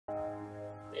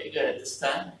Okay, good. At this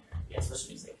time, yes, special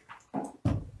music.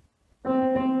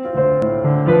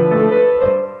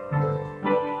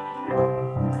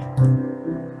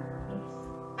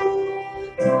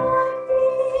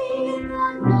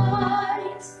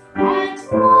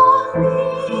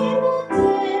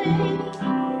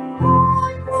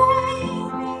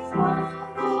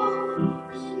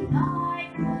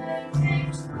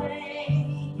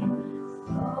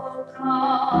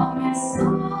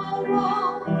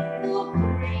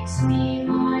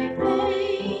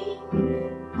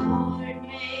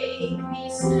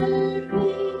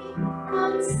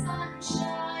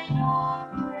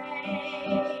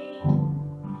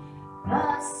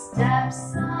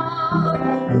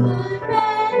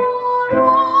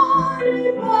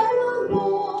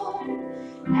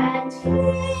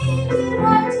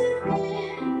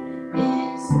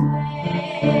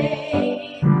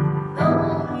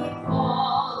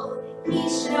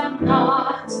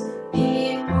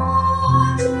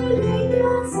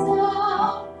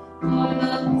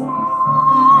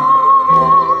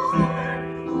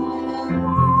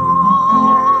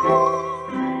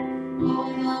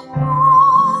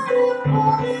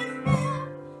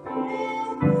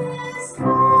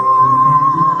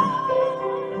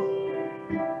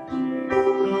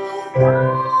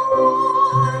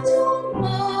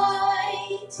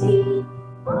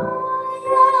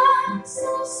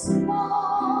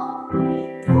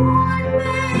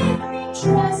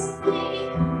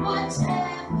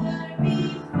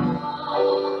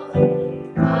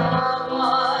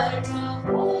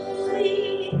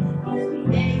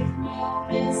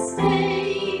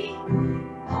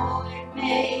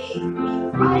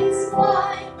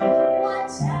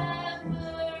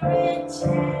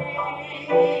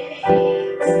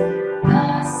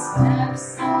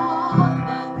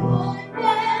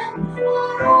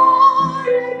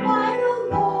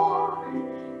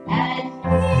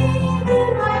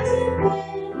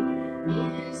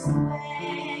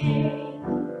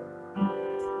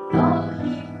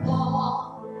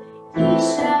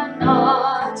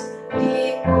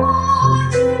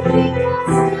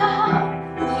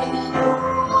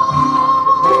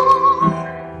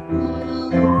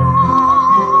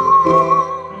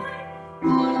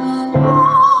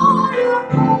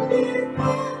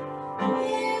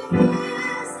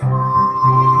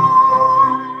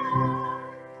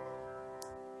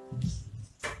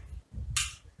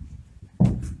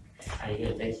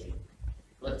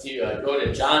 Go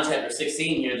to John chapter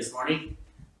 16 here this morning.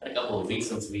 A couple of weeks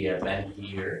since we have been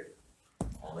here.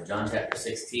 John chapter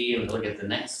 16, we'll look at the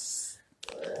next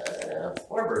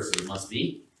 4 verses, must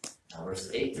be.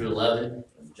 Verses 8 through 11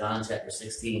 of John chapter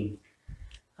 16.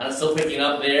 I'm still picking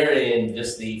up there in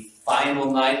just the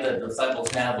final night that the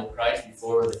disciples have with Christ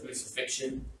before the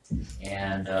crucifixion.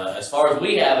 And as far as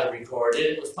we have it recorded,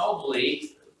 it was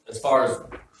probably, as far as,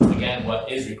 again,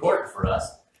 what is recorded for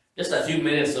us, just a few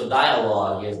minutes of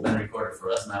dialogue has been recorded for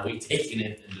us. Now, we've taken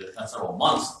it into several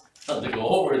months to go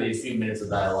over these few minutes of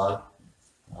dialogue.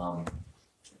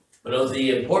 But it was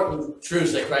the important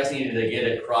truths that Christ needed to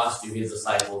get across to his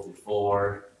disciples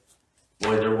before,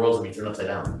 their worlds would be turned upside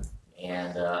down.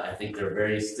 And I think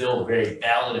they're still very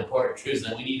valid, important truths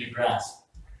that we need to grasp.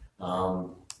 In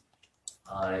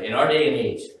our day and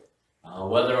age,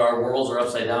 whether our worlds are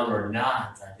upside down or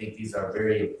not, I think these are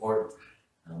very important.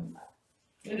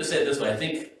 Let me just say it this way. I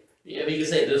think, if you can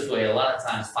say it this way, a lot of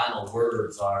times final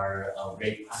words are of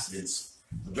great precedence,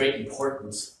 of great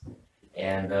importance.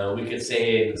 And we could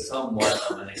say somewhat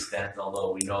of an extent,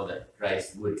 although we know that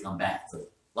Christ would come back to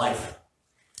life.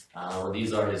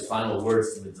 These are his final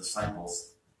words to his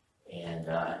disciples. And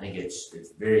I think it's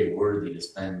very worthy to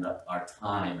spend our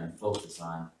time and focus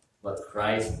on what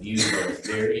Christ views as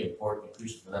very important and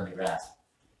crucial for them to grasp.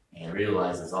 And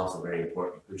realize it's also very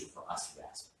important and crucial for us to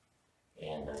grasp.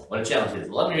 And what a challenge it is.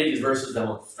 Well, let me read these verses, then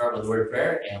we'll start with the word of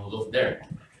prayer, and we'll go from there.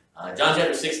 John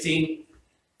chapter 16,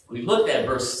 we looked at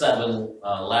verse 7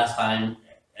 last time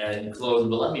in closing,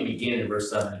 but let me begin in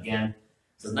verse 7 again.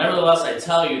 It says, "Nevertheless, I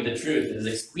tell you the truth. It is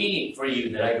expedient for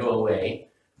you that I go away.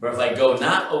 For if I go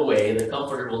not away, the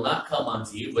Comforter will not come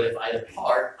unto you. But if I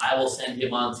depart, I will send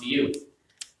him unto you."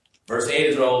 Verse 8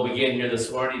 is where we'll begin here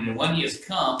this morning. "And when he is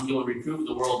come, he will reprove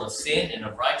the world of sin and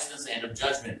of righteousness and of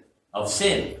judgment. Of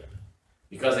sin,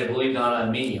 because they believe not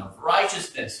on me. Of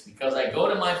righteousness, because I go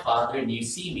to my Father, and you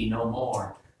see me no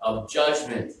more. Of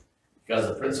judgment, because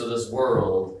the prince of this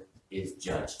world is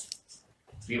judged."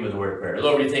 Let's begin with the word of prayer.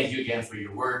 Lord, we thank you again for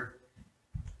your word.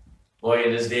 Boy,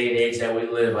 in this day and age that we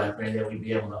live, I pray that we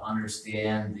be able to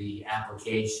understand the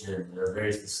application, the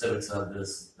very specifics of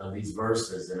these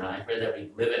verses. And I pray that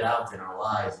we live it out in our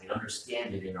lives, we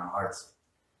understand it in our hearts.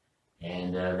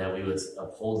 and that we would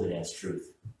uphold it as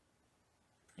truth.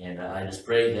 And I just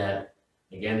pray that,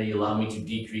 again, that you allow me to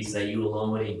decrease, that you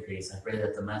alone would increase. I pray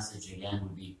that the message, again,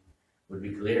 would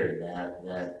be clear,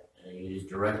 that you just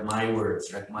direct my words,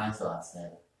 direct my thoughts,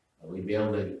 that we'd be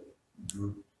able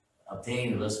to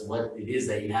obtain what it is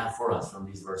that you have for us from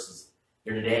these verses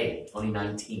here today,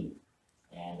 2019.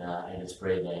 And I just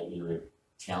pray that you would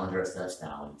challenge our steps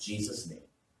now. In Jesus' name,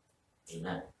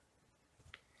 amen.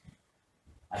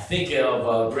 I think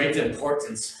of great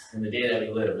importance in the day that we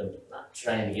live, and I'm not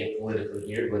trying to get political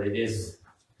here, but it is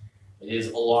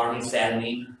alarming,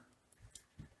 saddening,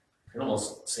 I can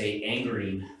almost say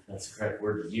angering, that's the correct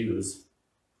word to use,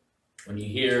 when you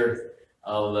hear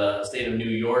of the state of New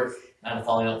York, kind of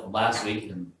following up from last week,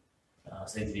 and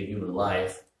Sanctity of Human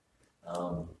Life,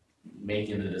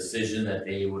 making the decision that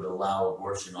they would allow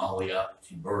abortion all the way up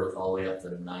to birth, all the way up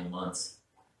to 9 months.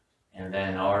 And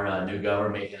then our new governor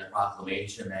making a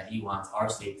proclamation that he wants our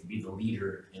state to be the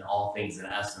leader in all things in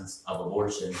essence of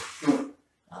abortion,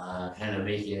 kind of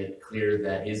making it clear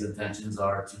that his intentions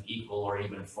are to equal or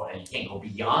even and you can't go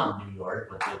beyond New York,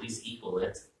 but to at least equal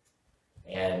it.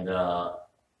 And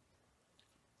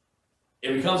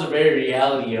it becomes a very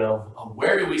reality of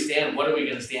where do we stand, what are we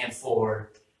going to stand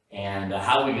for, and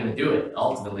how are we going to do it,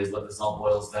 ultimately is what this all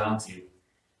boils down to.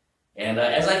 And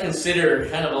as I consider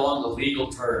kind of along the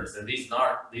legal terms, and these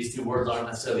two words aren't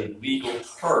necessarily legal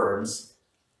terms,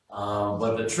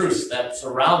 but the truths that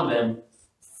surround them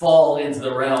fall into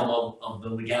the realm of the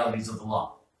legalities of the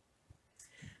law.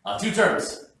 Two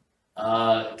terms,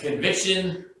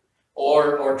 conviction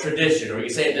or tradition, or you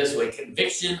can say it this way,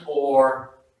 conviction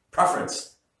or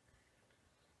preference.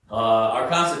 Our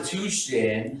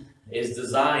Constitution is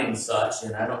designed such,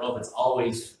 and I don't know if it's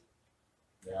always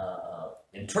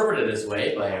interpreted this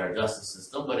way by our justice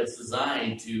system, but it's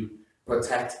designed to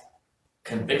protect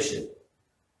conviction.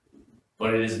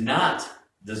 But it is not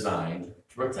designed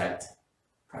to protect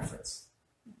preference.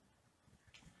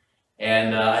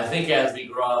 And I think as we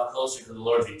grow closer to the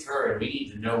Lord's return, we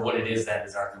need to know what it is that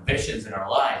is our convictions in our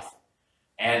life,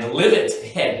 and live it,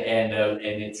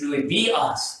 and truly be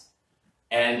us,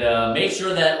 and make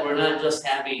sure that we're not just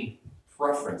having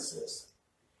preferences.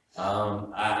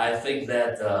 I think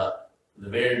that the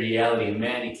very reality in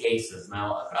many cases,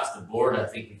 now across the board, I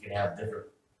think we could have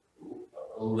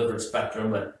a different spectrum,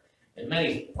 but in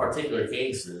many particular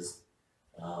cases,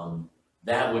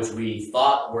 that which we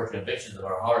thought were convictions of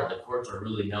our heart, the courts are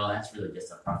really, no, that's really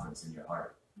just a preference in your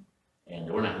heart,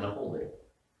 and we're not going to hold it.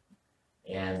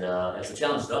 And it's a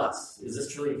challenge to us. Is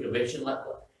this truly a conviction?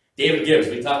 David Gibbs,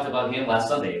 we talked about him last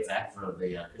Sunday, in fact, from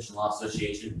the Christian Law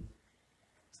Association.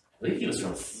 I believe he was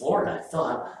from Florida. I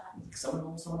thought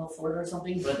someone from Florida or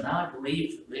something, but now I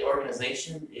believe the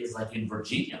organization is like in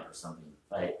Virginia or something,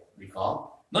 if I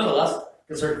recall. Nonetheless,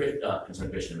 Concerned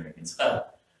Christian Americans.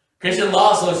 Christian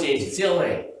Law Association,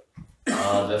 CLA.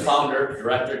 The founder,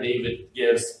 director, David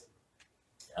Gibbs,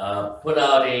 put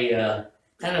out a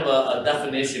kind of a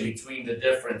definition between the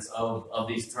difference of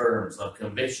these terms of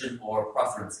conviction or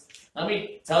preference. Let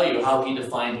me tell you how he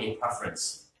defined a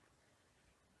preference.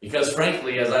 Because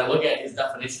frankly, as I look at his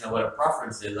definition of what a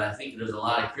preference is, I think there's a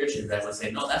lot of Christians that would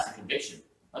say, no, that's a conviction.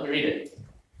 Let me read it.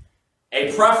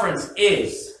 A preference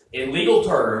is, in legal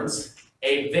terms,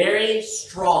 a very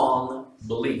strong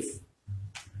belief,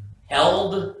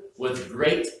 held with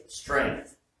great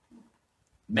strength.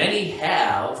 Many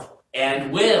have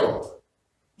and will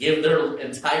give their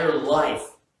entire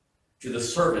life to the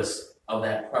service of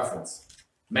that preference.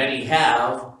 Many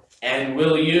have and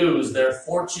will use their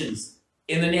fortunes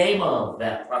in the name of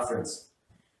that preference.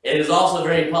 It is also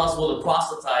very possible to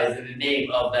proselytize in the name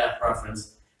of that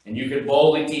preference, and you can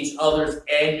boldly teach others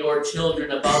and your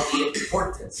children about the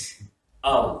importance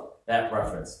of that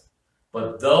preference.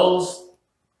 But those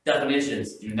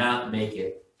definitions do not make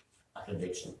it a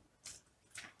conviction.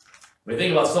 We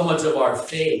think about so much of our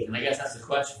faith, and I guess that's the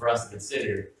question for us to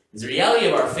consider. Is the reality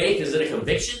of our faith, is it a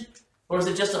conviction, or is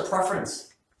it just a preference?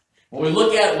 When we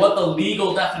look at what the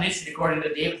legal definition, according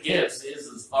to David Gibbs, is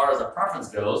as far as a preference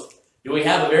goes, do we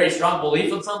have a very strong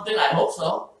belief in something? I hope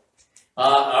so.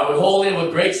 Are we holding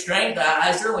with great strength?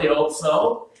 I certainly hope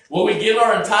so. Will we give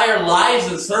our entire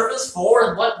lives in service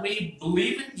for what we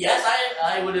believe in? Yes,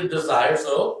 I would desire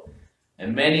so.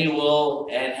 And many will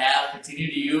and have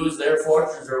continued to use their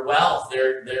fortunes, their wealth,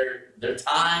 their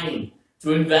time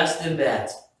to invest in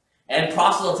that and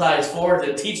proselytize for it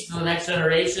and teach to the next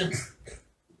generation.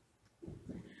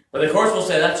 But the courts will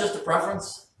say that's just a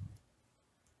preference,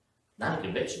 not a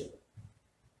conviction.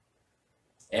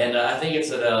 And I think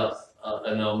it's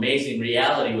an amazing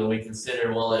reality when we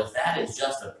consider, well, if that is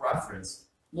just a preference,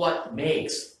 what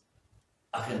makes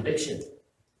A conviction.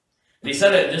 And he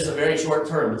said it in just a very short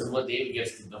term. This is what David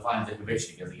gives to define the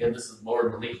conviction, because again, this is more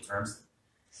in legal terms.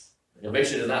 The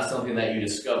conviction is not something that you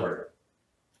discover,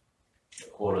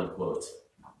 quote unquote,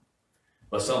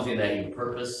 but something that you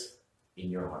purpose in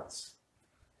your hearts.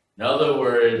 In other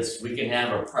words, we can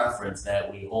have a preference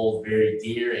that we hold very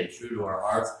dear and true to our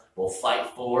hearts. We'll fight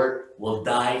for it. We'll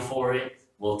die for it.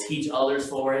 We'll teach others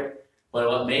for it. But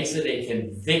what makes it a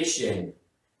conviction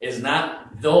is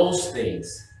not those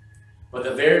things, but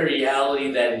the very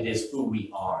reality that it is who we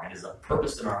are. It is a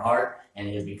purpose in our heart, and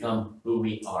it has become who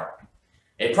we are.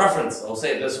 A preference, I'll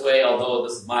say it this way, although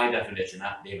this is my definition,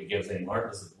 not David Gibbs anymore.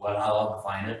 This is what I'll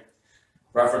define it.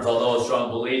 Preference, although a strong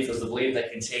belief, is the belief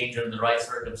that can change under the right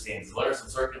circumstances. What are some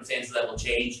circumstances that will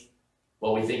change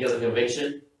what we think is a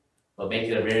conviction, but make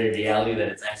it a very reality that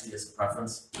it's actually just a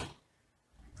preference?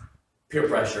 Peer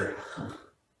pressure.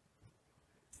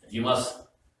 If you must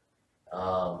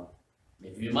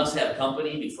have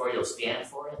company before you'll stand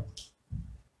for it,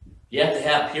 you have to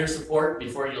have peer support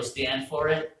before you'll stand for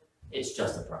it, it's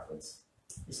just a preference.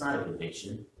 It's not a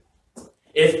conviction.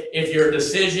 If your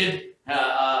decision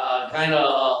kind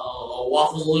of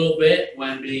waffles a little bit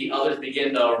when the others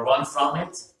begin to run from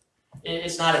it,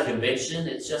 it's not a conviction,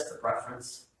 it's just a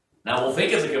preference. Now we'll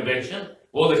think it's a conviction,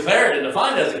 we'll declare it and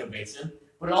define it as a conviction,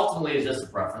 but it ultimately is just a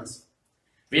preference.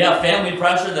 If you have family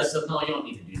pressure that says, no, you don't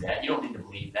need to do that, you don't need to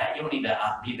believe that, you don't need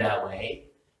to be that way,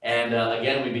 and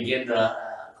again we begin to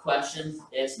question,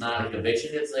 it's not a conviction,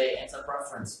 it's a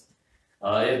preference.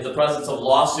 If the presence of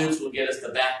lawsuits will get us to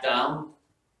back down,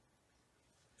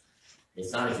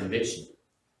 it's not a conviction,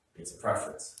 it's a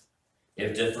preference.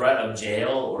 If the threat of jail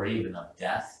or even of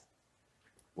death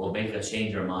will make us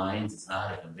change our minds, it's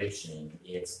not a conviction,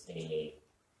 it's a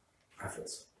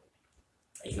preference.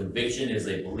 A conviction is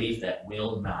a belief that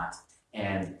will not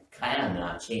and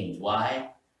cannot change. Why?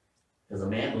 Because a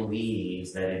man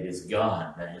believes that it is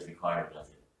God that is required of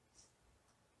him.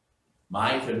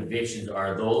 My convictions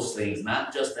are those things,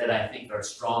 not just that I think are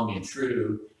strong and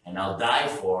true and I'll die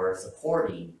for,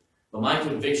 supporting, but my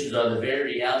convictions are the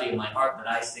very reality of my heart that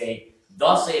I say,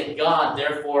 thus saith God,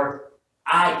 therefore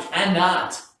I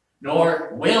cannot,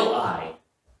 nor will I,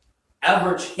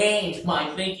 ever change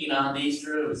my thinking on these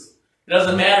truths. It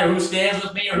doesn't matter who stands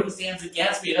with me or who stands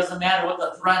against me. It doesn't matter what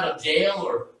the threat of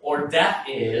jail or death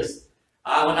is.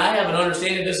 When I have an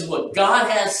understanding this is what God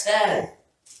has said,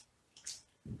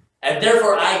 and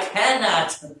therefore I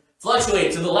cannot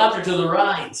fluctuate to the left or to the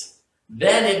right,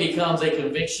 then it becomes a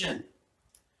conviction.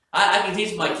 I can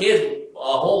teach my kids a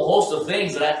whole host of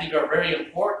things that I think are very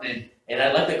important, and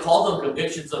I like to call them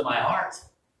convictions of my heart.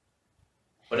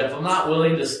 But if I'm not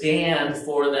willing to stand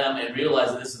for them and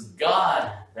realize that this is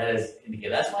God that is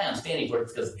indicated, that's why I'm standing for it,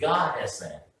 because God has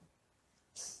said,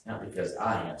 not because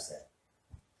I have said.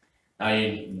 Now,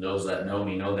 those that know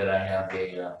me know that I have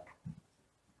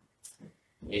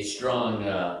a strong,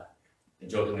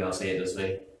 jokingly I'll say it this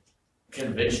way,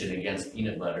 conviction against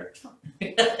peanut butter.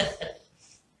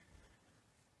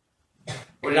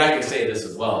 Or I could say this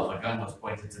as well. If a gun was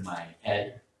pointed to my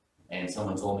head and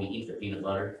someone told me, eat the peanut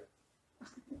butter,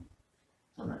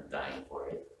 I'm not dying for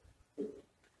it.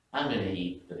 I'm going to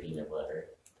eat the peanut butter.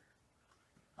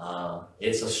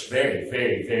 It's a very,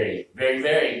 very, very, very,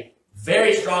 very,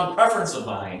 very strong preference of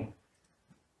mine.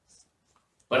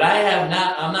 But I'm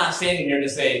not standing here to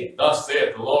say, thus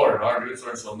saith the Lord, our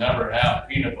Jerusalem shall never have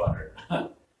peanut butter.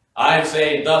 I'm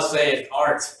saying, thus saith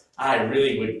Art, I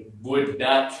really would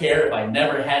not care if I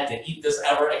never had to eat this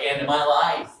ever again in my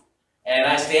life. And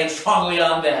I stand strongly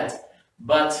on that.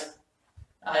 But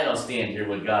I don't stand here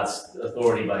with God's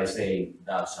authority by saying,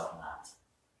 thou shalt not.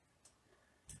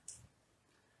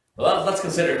 Well, let's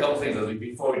consider a couple things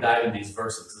before we dive into these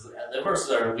verses. The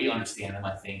verses we understand them,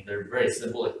 I think. They're very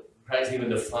simple. Christ even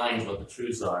defines what the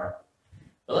truths are.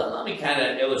 But let me kind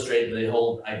of illustrate the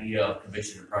whole idea of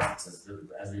conviction and preferences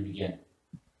as we begin.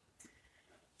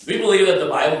 Do we believe that the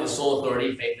Bible is sole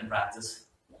authority, faith, and practice?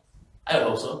 I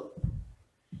hope so.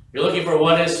 If you're looking for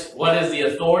what is the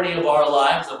authority of our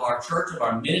lives, of our church, of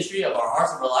our ministry, of our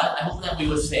hearts, of our lives, I hope that we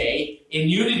would say, in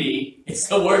unity, it's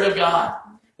the Word of God.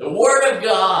 The Word of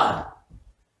God.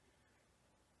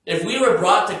 If we were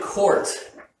brought to court,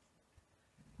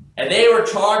 and they were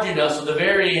charging us with the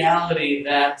very reality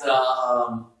that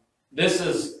this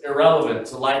is irrelevant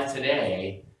to life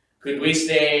today, could we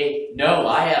say, no,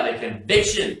 I have a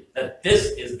conviction that this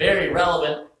is very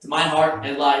relevant to my heart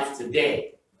and life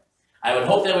today? I would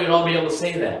hope that we'd all be able to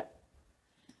say that.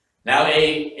 Now,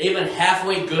 a even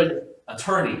halfway good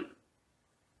attorney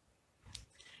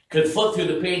could flip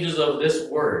through the pages of this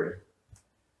word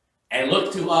and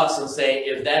look to us and say,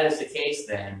 if that is the case,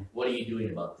 then what are you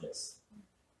doing about this?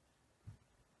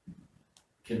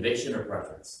 Conviction or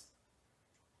preference?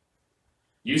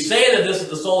 You say that this is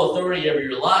the sole authority of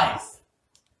your life.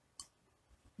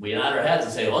 We nod our heads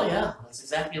and say, well, yeah, that's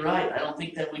exactly right. I don't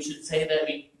think that we should say that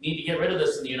we need to get rid of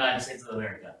this in the United States of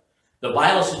America. The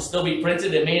Bible should still be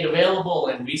printed and made available,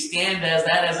 and we stand as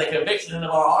that as a conviction in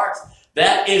our hearts.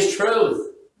 That is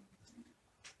truth.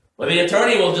 But the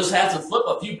attorney will just have to flip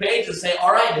a few pages and say,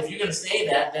 all right, if you're going to say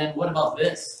that, then what about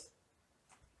this?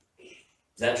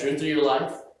 Is that true to your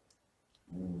life?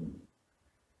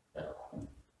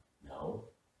 No.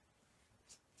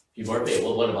 A few more pages.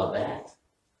 Well, what about that?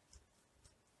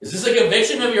 Is this a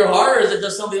conviction of your heart, or is it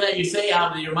just something that you say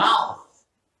out of your mouth?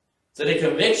 Is it a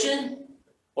conviction?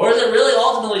 Or is it really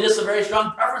ultimately just a very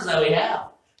strong preference that we have?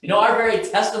 You know, our very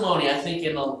testimony, I think,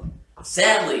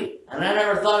 sadly, and I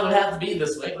never thought it would have to be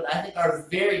this way, but I think our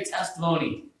very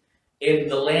testimony in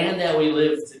the land that we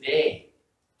live today,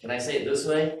 can I say it this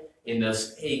way? In the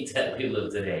state that we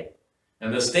live today,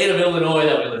 in the state of Illinois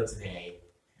that we live today,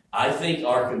 I think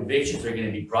our convictions are going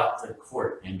to be brought to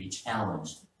court and be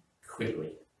challenged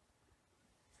quickly.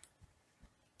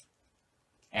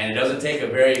 And it doesn't take a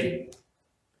very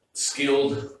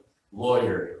skilled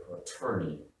lawyer or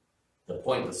attorney to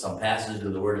point to some passage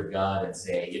of the Word of God and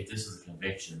say, if this is a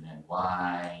conviction, then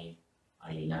why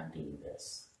are you not doing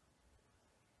this?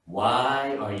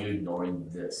 Why are you ignoring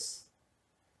this?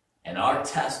 And our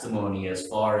testimony as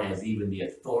far as even the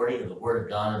authority of the Word of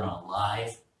God in our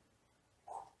life,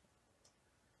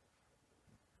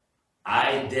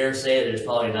 I dare say there's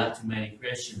probably not too many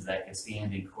Christians that can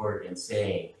stand in court and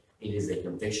say, it is a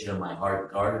conviction of my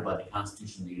heart, guarded by the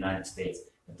Constitution of the United States,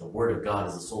 that the Word of God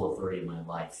is the sole authority of my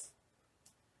life.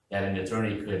 That an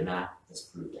attorney could not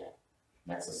disprove that.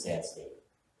 And that's a sad state.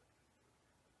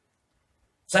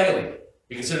 Secondly,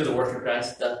 we consider the work of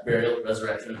Christ, death, burial,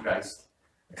 resurrection of Christ,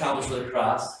 accomplished with the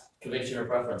cross, conviction or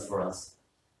preference for us.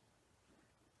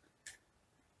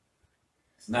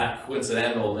 It's not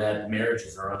coincidental that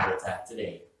marriages are under attack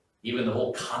today. Even the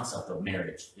whole concept of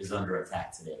marriage is under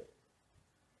attack today.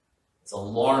 It's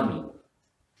alarming,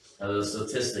 the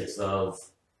statistics of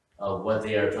what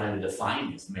they are trying to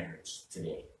define as marriage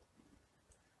today.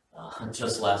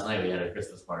 Just last night we had a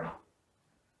Christmas party.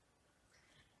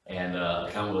 And a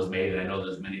comment was made, and I know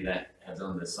there's many that have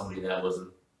done this, somebody that was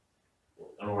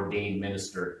an ordained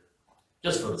minister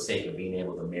just for the sake of being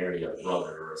able to marry a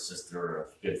brother or a sister or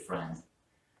a good friend.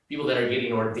 People that are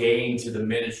getting ordained to the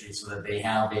ministry so that they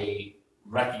have a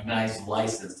recognized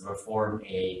license to perform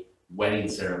a wedding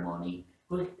ceremony,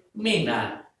 who may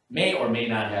or may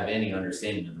not have any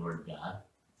understanding of the Word of God.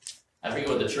 I forget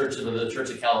what the Church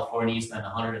of California, you spend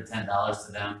 $110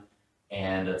 to them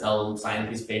and tell them sign a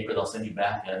piece of paper, they'll send you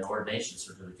back an ordination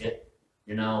certificate.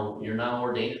 You're now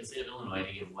ordained in the state of Illinois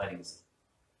to give weddings.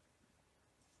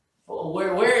 Well,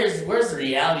 where's the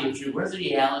reality of truth? Where's the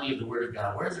reality of the Word of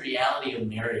God? Where's the reality of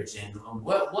marriage? And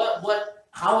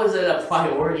how is it a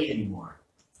priority anymore?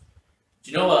 Do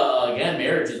you know, again,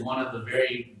 marriage is one of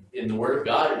the in the Word of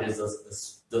God, it is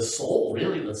the soul,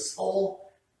 really, the soul,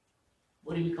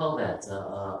 what do we call that?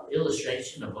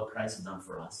 Illustration of what Christ has done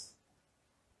for us.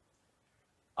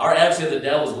 Our adversary, the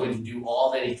devil, is going to do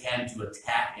all that he can to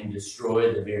attack and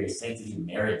destroy the very sanctity of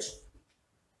marriage.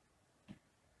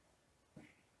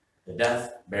 The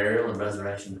death, burial, and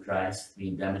resurrection of Christ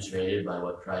being demonstrated by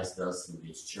what Christ does through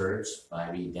his church, by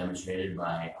being demonstrated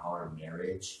by our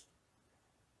marriage.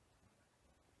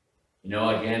 You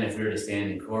know, again, if we were to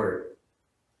stand in court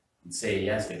and say,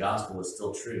 yes, the gospel is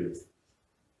still truth,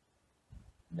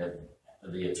 that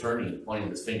the attorney pointing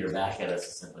his finger back at us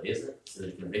and saying, what is it? Is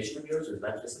it a conviction of yours, or is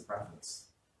that just a preference?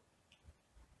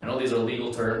 I know these are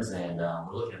legal terms, and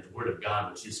we're looking at the Word of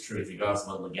God, which is truth, regardless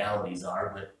of what legalities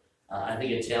are, but I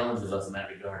think it challenges us in that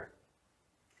regard.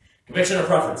 Conviction or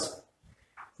preference.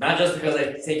 Not just because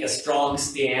I take a strong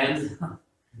stand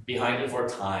behind it for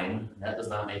time, that does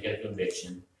not make it a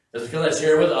conviction. Just because I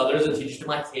share with others and teach to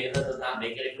my kids, that does not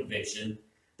make it a conviction.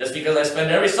 Just because I spend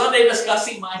every Sunday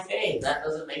discussing my faith, that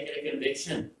doesn't make it a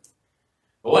conviction.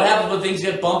 But what happens when things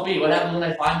get bumpy? What happens when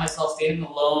I find myself standing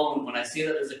alone? When I see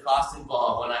that there's a cost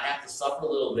involved? When I have to suffer a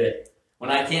little bit?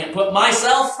 When I can't put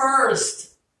myself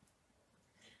first?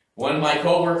 When my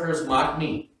coworkers mock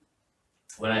me?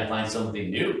 When I find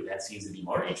something new that seems to be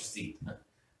more interesting,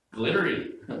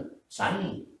 glittery,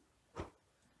 shiny?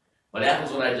 What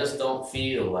happens when I just don't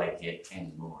feel like it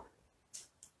anymore?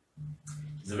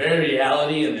 Is the very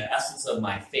reality and the essence of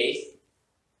my faith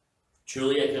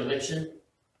truly a conviction?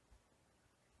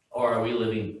 Or are we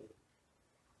living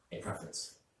a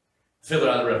preference? Fiddler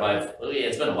on the Roof,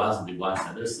 it's been a while since we watched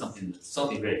that. There's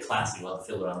something very classy about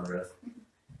the Fiddler on the Roof.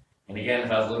 And again,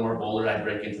 if I was a little more bolder, I'd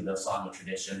break into the song of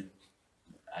tradition.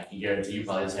 I can guarantee you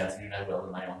probably this afternoon I will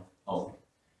in my own home.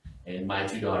 And my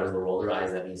two daughters will roll their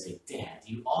eyes at me and say, Dad,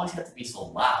 you always have to be so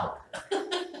loud.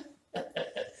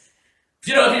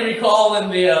 You know, if you recall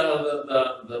in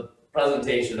the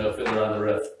presentation of Fiddler on the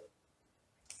Roof,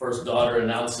 first daughter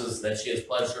announces that she has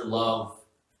pledged her love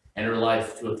and her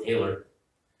life to a tailor,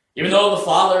 even though the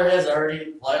father has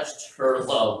already pledged her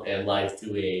love and life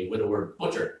to a widower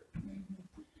butcher.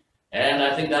 And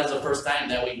I think that's the first time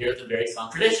that we hear the very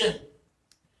song tradition.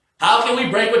 How can we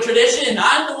break with tradition?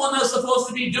 I'm the one that's supposed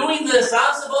to be doing this.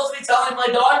 I'm supposed to be telling my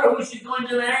daughter who she's going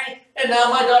to marry. And now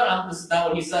my daughter, this is not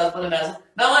what he says, but in essence,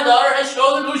 now my daughter has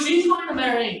chosen who she's going to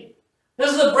marry.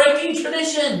 This is a breaking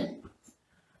tradition.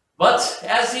 But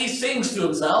as he sings to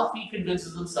himself, he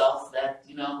convinces himself that,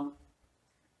 you know,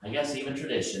 I guess even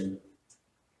tradition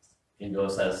can go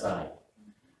set aside.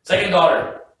 Second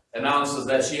daughter announces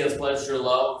that she has pledged her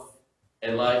love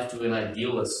and life to an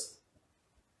idealist.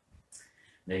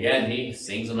 And again, he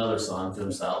sings another song to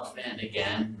himself, and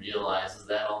again realizes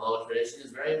that although tradition is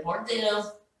very important to him,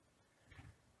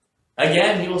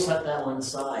 again, he will set that one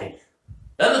aside.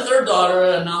 Then the third daughter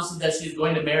announces that she's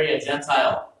going to marry a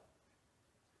Gentile.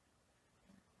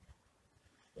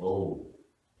 Oh.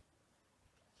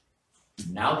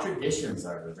 Now traditions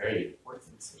are very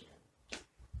important to him.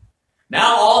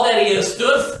 Now all that he has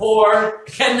stood for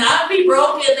cannot be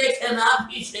broken, it cannot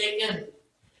be shaken.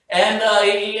 And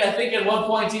I think at one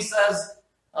point he says,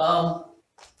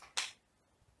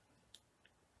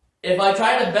 if I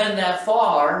try to bend that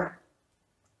far,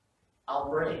 I'll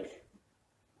break.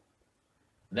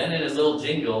 Then in his little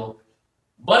jingle,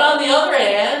 but on the other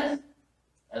hand,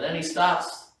 and then he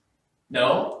stops.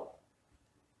 No,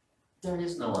 there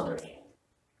is no other hand.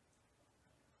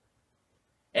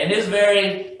 And his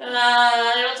very,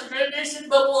 it's a tradition,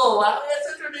 but we'll allow it.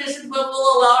 It's a tradition, but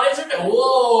we'll allow it. It's a tradition.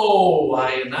 Whoa,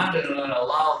 I am not going to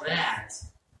allow that.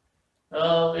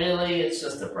 Oh, really? It's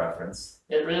just a preference.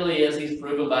 It really is. He's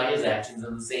proven by his actions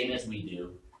and the same as we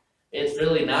do. It's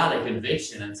really not a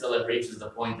conviction until it reaches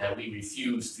the point that we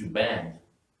refuse to bend.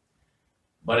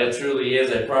 But it truly is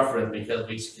a preference because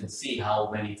we can see how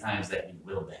many times that we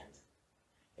will bend.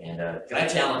 And can I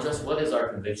challenge us? What is our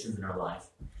convictions in our life?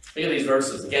 Look at these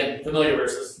verses. Again, familiar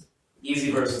verses,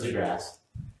 easy verses to grasp.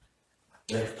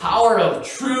 The power of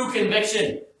true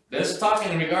conviction. This is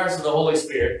talking in regards to the Holy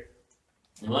Spirit.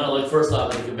 We want to look first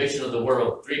off at the conviction of the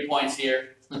world. 3 points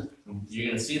here. You're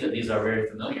going to see that these are very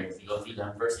familiar if you go through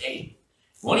them. Verse 8.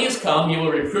 When he has come, he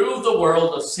will reprove the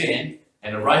world of sin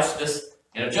and of righteousness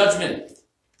and of judgment.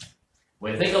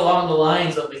 When you think along the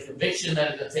lines of the conviction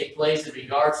that is going to take place in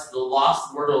regards to the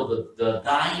lost world, the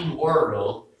dying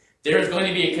world, there is going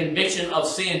to be a conviction of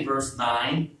sin, verse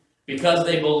 9, because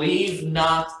they believe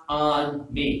not on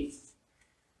me.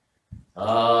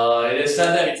 It is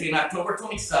said that between October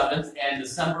 27th and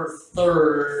December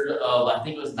 3rd of, I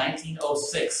think it was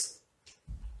 1906,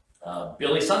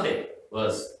 Billy Sunday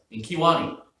was in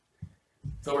Kewaunee.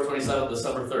 October 27th,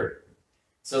 December 3rd. It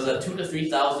says that 2,000 to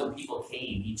 3,000 people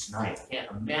came each night. I can't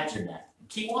imagine that. In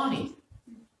Kewaunee.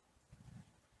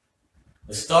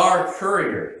 The Star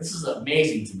Courier, this is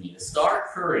amazing to me. The Star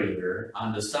Courier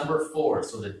on December 4th,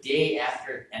 so the day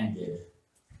after it ended,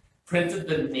 printed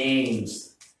the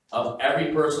names of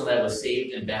every person that was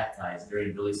saved and baptized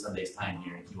during Billy Sunday's time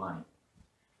here in Kewaunee.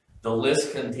 The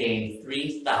list contained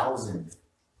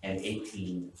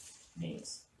 3,018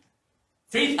 names.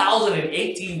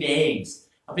 3,018 names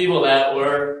of people that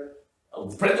were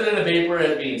printed in a paper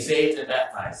as being saved and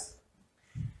baptized.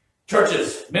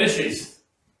 Churches, ministries,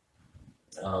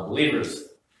 believers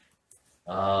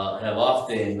have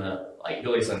often, like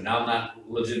Billy said, now I'm not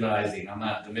legitimizing, I'm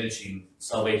not diminishing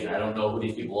salvation. I don't know who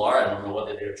these people are. I don't know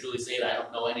whether they're truly saved. I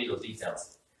don't know any of those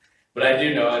details. But I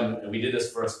do know, and we did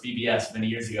this for VBS many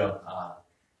years ago,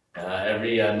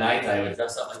 every night I would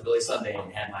dress up like Billy Sunday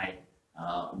and had my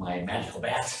magical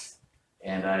bat.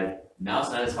 And now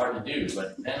it's not as hard to do,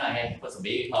 but then I had to put some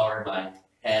baby powder in my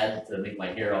head to make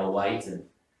my hair all white, and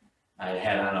I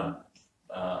had on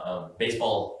a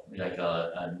baseball, like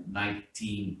a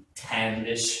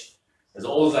 1910-ish, as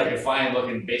old as I could find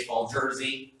looking baseball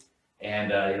jersey, and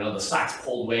the socks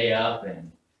pulled way up,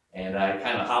 and I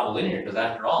kind of hobbled in here because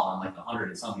after all, I'm like 100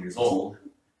 and some years old,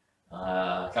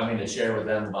 coming to share with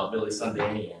them about Billy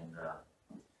Sunday and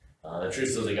the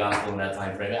truths of the gospel in that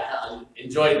time frame. I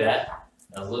enjoyed that.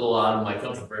 I was a little out of my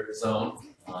comfort zone,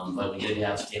 but we did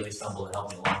have Stanley Stumble to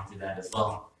help me along through that as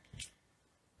well.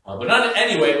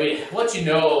 Anyway, what you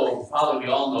know, probably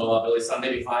we all know about Billy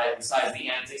Sunday, besides the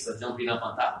antics of jumping up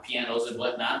on top of pianos and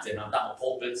whatnot, and on top of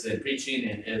pulpits and preaching,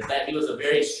 and is that he was a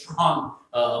very strong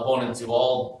opponent to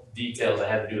all details that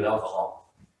had to do with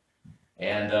alcohol.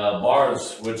 And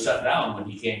bars would shut down when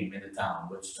he came into town,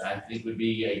 which I think would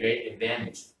be a great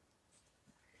advantage.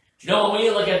 You know, when we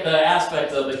look at the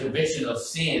aspect of the conviction of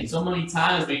sin, so many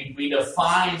times we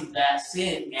define that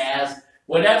sin as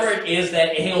whatever it is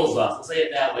that ails us. We'll say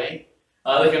it that way.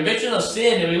 The conviction of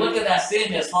sin, and we look at that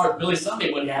sin as far as Billy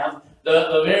Sunday would have,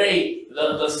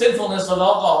 the sinfulness of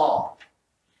alcohol.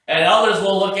 And others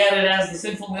will look at it as the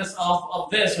sinfulness of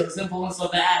this or the sinfulness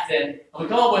of that. And we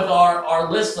come up with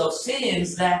our list of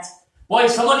sins that, boy,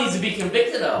 someone needs to be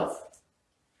convicted of.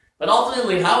 But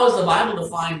ultimately, how does the Bible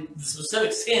define the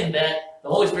specific sin that the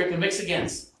Holy Spirit convicts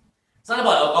against? It's not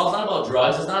about alcohol, it's not about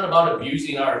drugs, it's not about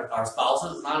abusing our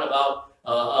spouses, it's not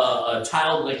about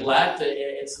child neglect,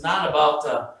 it's not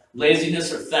about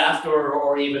laziness or theft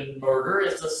or even murder.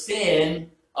 It's a sin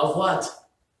of what?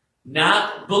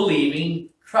 Not believing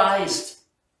Christ.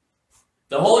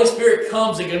 The Holy Spirit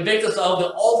comes to convict us of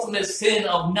the ultimate sin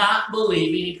of not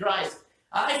believing in Christ.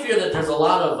 I fear that there's a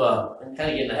lot of, I'm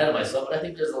kind of getting ahead of myself, but I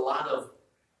think there's a lot of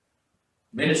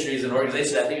ministries and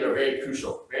organizations that I think are very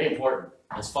crucial, very important,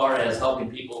 as far as helping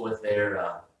people with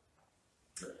their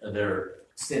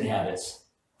sin habits.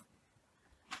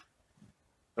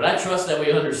 But I trust that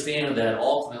we understand that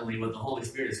ultimately what the Holy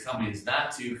Spirit is coming is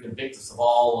not to convict us of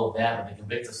all of that, but to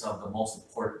convict us of the most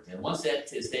important. And once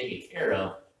that is taken care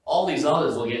of, all these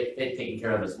others will get taken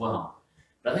care of as well.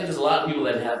 But I think there's a lot of people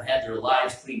that have had their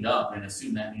lives cleaned up and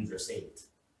assume that means they're saved.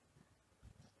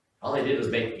 All they did was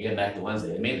get back to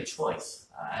Wednesday. They made the choice.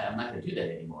 I'm not going to do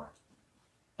that anymore.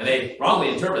 And they wrongly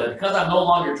interpret that because I'm no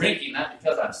longer drinking, not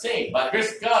because I'm saved. By the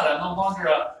grace of God, I'm no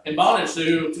longer in bondage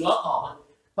to alcohol.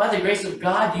 By the grace of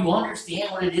God, do you understand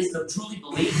what it is to truly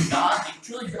believe in God? Do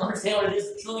you truly understand what it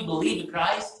is to truly believe in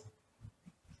Christ?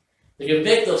 To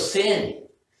convict of sin.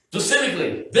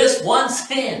 Specifically, this one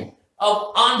sin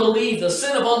of unbelief, the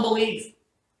sin of unbelief.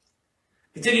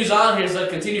 Continues on, here's a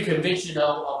continued conviction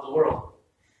of the world.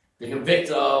 The convict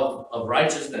of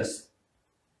righteousness.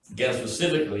 Again,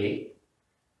 specifically,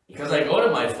 because I go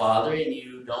to my Father and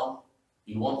you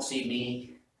won't see me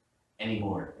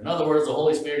anymore. In other words, the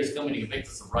Holy Spirit is coming to convict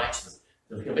us of righteousness,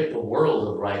 to convict the world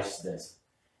of righteousness.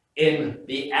 In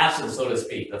the absence, so to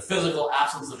speak, the physical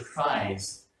absence of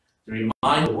Christ, to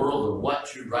remind the world of what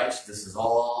true righteousness is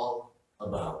all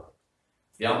about.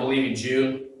 The unbelieving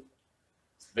Jew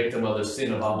is the victim of the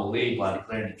sin of unbelief by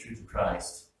declaring the truth of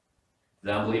Christ.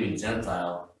 The unbelieving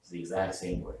Gentile is the exact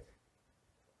same way.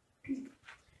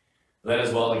 Then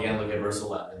as well, again, look at verse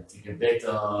 11. To convict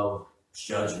of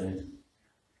judgment.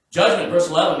 Judgment, verse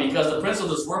 11, because the prince of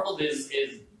this world is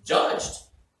judged.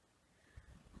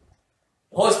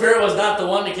 The Holy Spirit was not the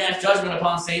one to cast judgment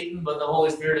upon Satan, but the Holy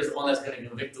Spirit is the one that's going to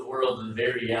convict the world of the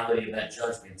very reality of that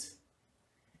judgment.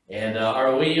 And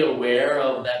are we aware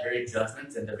of that very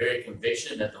judgment and the very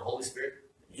conviction that the Holy Spirit,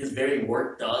 His very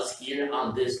work does here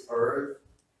on this earth?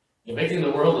 Convicting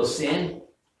the world of sin.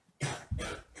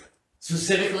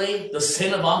 Specifically, the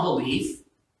sin of unbelief.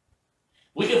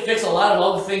 We can fix a lot of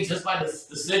other things just by this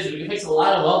decision. We can fix a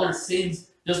lot of other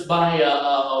sins just by,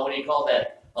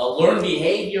 learned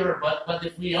behavior. But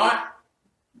if we aren't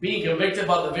being convicted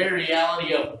by the very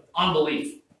reality of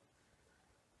unbelief,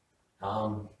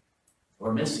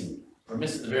 we're missing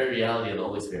the very reality of the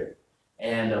Holy Spirit.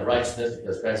 And of righteousness,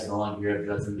 because Christ is no longer here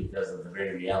of judgment, because of the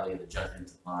very reality of the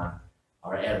judgment upon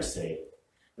our adversary.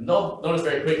 And notice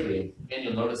very quickly, again,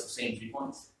 you'll notice the same 3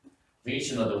 points.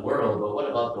 Creation of the world, but what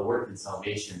about the work in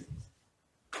salvation?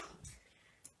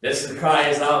 This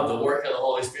cries out, the work of the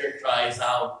Holy Spirit cries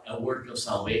out a work of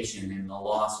salvation in the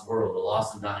lost world, the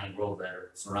lost and dying world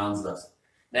that surrounds us.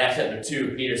 In Acts chapter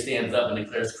 2, Peter stands up and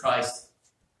declares Christ.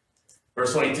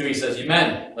 Verse 22, he says, "You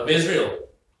men of Israel."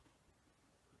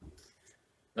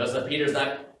 Notice that Peter's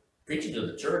not preaching to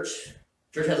the church.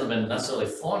 The church hasn't been necessarily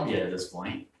formed yet at this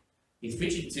point. He's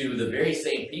preaching to the very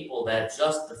same people that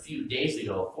just a few days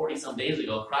ago, 40-some days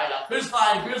ago, cried out,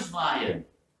 "Crucify him, crucify him."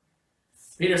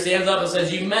 Peter stands up and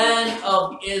says, "You men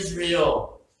of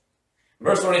Israel." In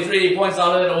verse 23, he points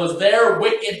out that it was their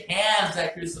wicked hands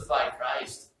that crucified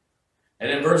Christ.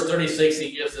 And in verse 36,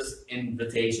 he gives this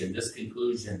invitation, this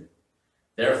conclusion.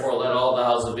 "Therefore, let all the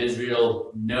house of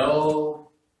Israel know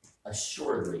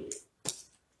assuredly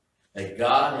that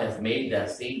God hath made that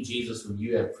same Jesus whom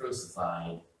you have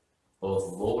crucified,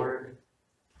 both Lord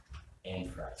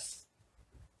and Christ."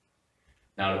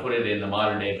 Now, to put it in the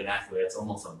modern day vernacular, it's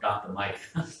almost a Dr. Mike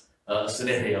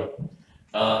scenario.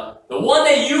 The one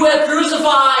that you have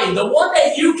crucified, the one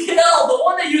that you killed, the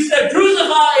one that you said,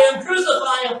 crucify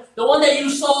him, the one that you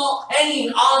saw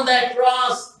hanging on that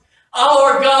cross,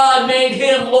 our God made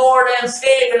him Lord and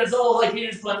Savior. And it's almost like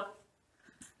Peter's put,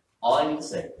 all I need to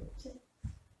say.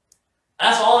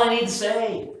 That's all I need to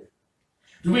say.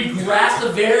 Do we grasp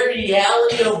the very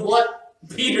reality of what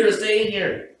Peter is saying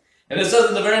here? And it says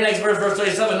in the very next verse, verse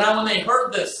 37, now when they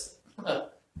heard this,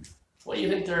 what do you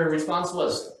think their response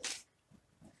was?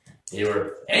 They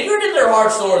were angered in their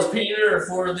hearts towards Peter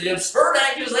for the absurd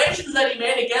accusations that he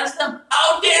made against them.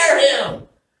 How dare him?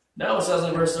 No, it says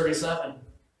in verse 37,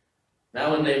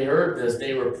 now when they heard this,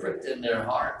 they were pricked in their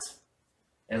heart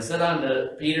and said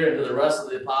unto Peter and to the rest of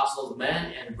the apostles,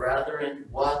 men and brethren,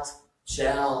 what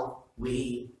shall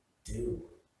we do?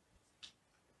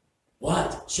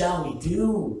 What shall we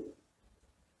do?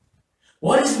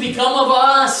 What is to become of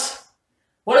us?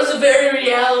 What is the very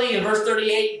reality? In verse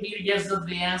 38, Peter gives them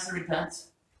the answer, repent.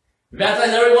 Baptize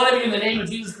every one of you in the name of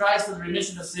Jesus Christ for the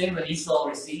remission of sin, that you shall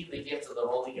receive the gift of the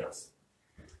Holy Ghost.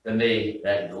 Then they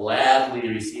that gladly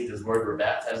received his word were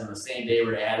baptized, and the same day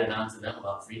were added unto them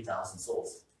about 3,000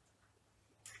 souls.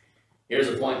 Here's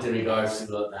a point in regards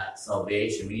to that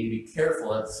salvation. We need to be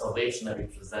careful that the salvation that we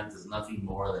present is nothing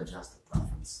more than just a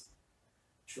preference.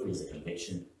 It truly is a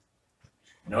conviction.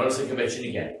 Notice the conviction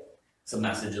again. It's a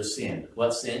message of sin.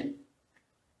 What sin?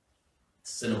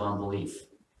 Sin of unbelief.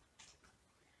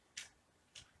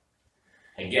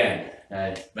 Again,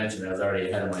 I mentioned I was already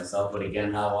ahead of myself, but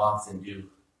again, how often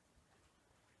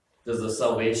does the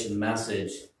salvation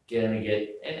message get, and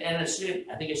it should,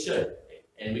 I think it should.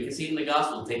 And we can see it in the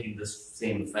gospel taking this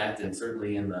same effect, and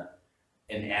certainly in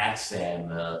Acts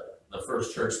and the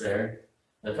first church there.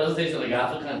 The presentation of the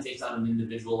gospel kind of takes on an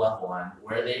individual level on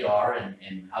where they are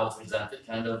and how it's presented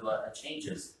kind of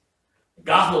changes. The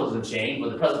gospel doesn't change,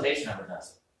 but the presentation of it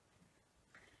does.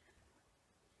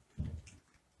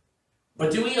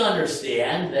 But do we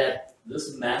understand that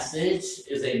this message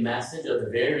is a message of the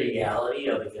very reality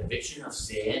of the conviction of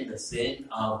sin, the sin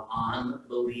of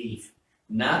unbelief?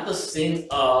 Not the sin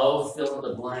of fill in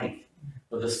the blank,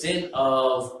 but the sin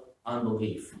of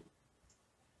unbelief.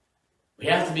 We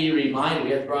have to be reminded,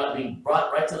 we have to be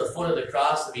brought right to the foot of the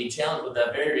cross to be challenged with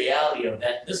that very reality of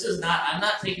that this is not, I'm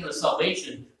not taking the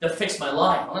salvation to fix my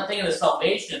life. I'm not taking the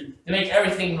salvation to make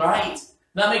everything right.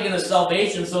 I'm not making the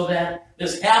salvation so that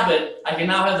this habit I can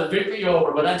now have the victory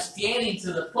over, but I'm standing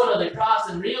to the foot of the cross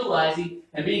and realizing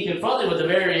and being confronted with the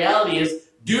very reality is,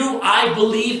 do I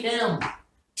believe him?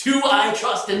 Do I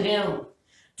trust in him?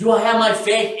 Do I have my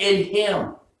faith in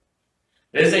him?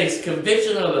 There's a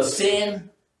conviction of the sin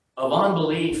of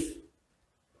unbelief.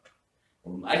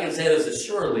 I can say this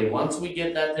assuredly, once we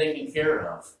get that taken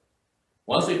care of,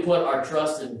 once we put our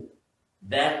trust in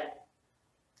that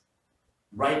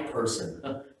right person,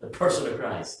 the person of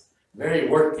Christ, very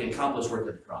accomplished work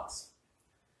at the cross,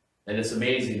 then it's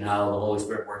amazing how the Holy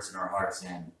Spirit works in our hearts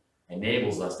and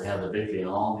enables us to have the victory in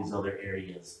all these other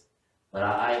areas. But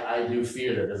I do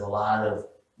fear that there's a lot of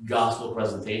gospel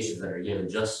presentations that are given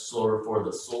just sort of for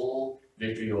the sole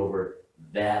victory over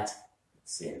that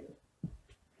sin.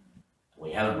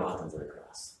 We haven't brought them to the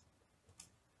cross.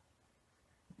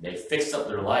 They fixed up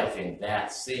their life in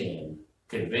that sin,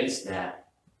 convinced that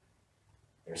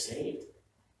they're saved.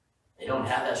 They don't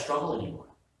have that struggle anymore.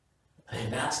 They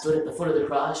have not stood at the foot of the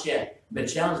cross yet, been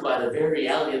challenged by the very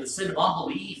reality of the sin of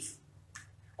unbelief.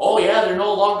 Oh yeah, they're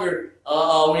no longer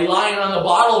relying on the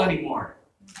bottle anymore.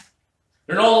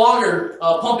 They're no longer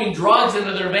pumping drugs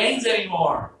into their veins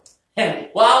anymore. And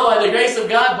wow, by the grace of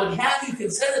God, but have you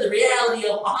considered the reality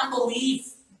of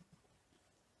unbelief?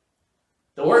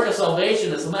 The work of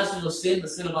salvation is a message of sin, the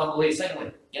sin of unbelief.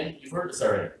 Secondly, again, you've heard this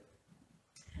already.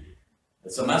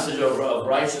 It's a message of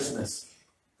righteousness.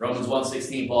 Romans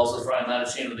 1:16, Paul says, for I am not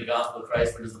ashamed of the gospel of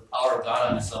Christ, for it is the power of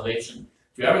God unto salvation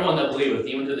to everyone that believeth,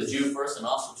 even to the Jew first and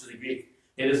also to the Greek.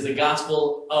 It is the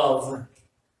gospel of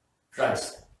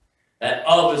Christ. That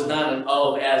of is not an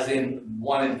of as in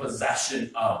one in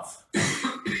possession of.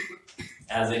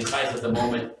 As in Christ at the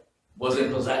moment was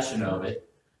in possession of it.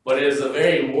 But it is the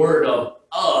very word of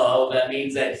that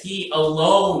means that he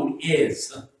alone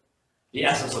is the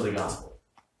essence of the gospel.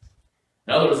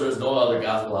 In other words, there's no other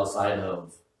gospel outside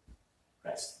of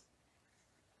Christ.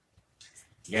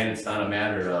 Again, it's not a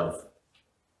matter of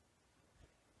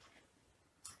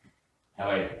have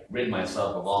I rid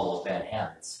myself of all those bad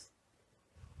habits,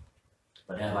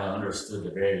 but have I understood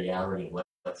the very reality of what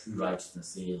true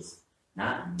righteousness is?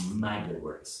 Not my good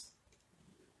works.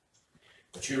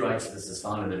 But true righteousness is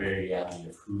found in the very reality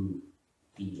of who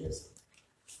he is.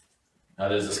 Now,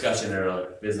 there's discussion at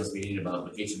a business meeting about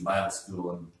Vacation Bible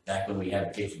School, and back when we had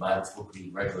Vacation Bible School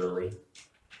pretty regularly,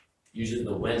 usually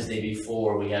the Wednesday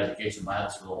before we had Vacation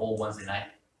Bible School, the whole Wednesday night,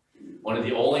 one of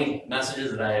the only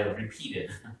messages that I have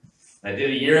repeated, I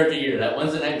did it year after year, that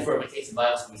Wednesday night before Vacation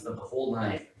Bible School, we spent the whole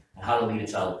night on how to lead a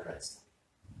child of Christ.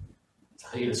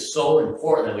 I think it's so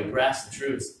important that we grasp the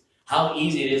truths. How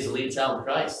easy it is to lead a child to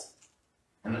Christ.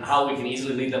 And how we can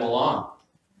easily lead them along.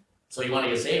 So you want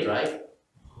to get saved, right?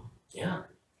 Yeah,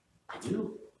 I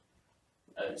do.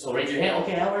 So raise your hand.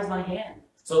 Okay, I'll raise my hand.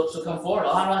 So come forward.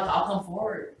 I'll come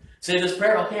forward. Say this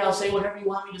prayer. Okay, I'll say whatever you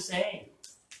want me to say.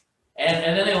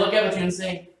 And then they look up at you and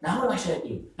say, now what should I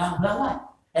do? Now what?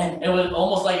 And it was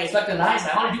almost like expecting nice.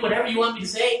 I want to do whatever you want me to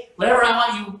say, whatever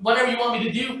you want me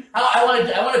to do. I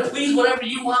want to please whatever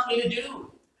you want me to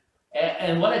do.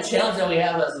 And what a challenge that we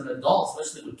have as an adult,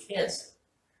 especially with kids.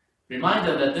 Remind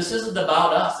them that this isn't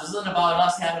about us. This isn't about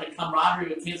us having a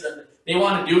camaraderie with kids that they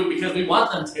want to do it because we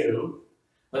want them to,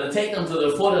 but to take them to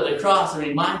the foot of the cross and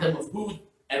remind them of who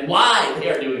and why they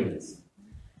are doing this.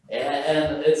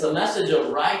 And it's a message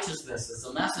of righteousness. It's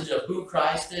a message of who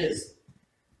Christ is.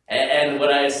 And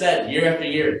what I said year after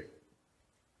year,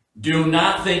 do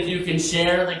not think you can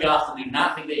share the gospel. Do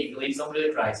not think that you can lead somebody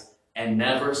to Christ and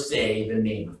never say the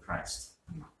name of Christ.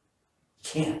 You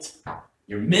can't.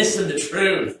 You're missing the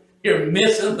truth. You're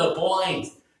missing the point.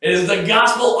 It is the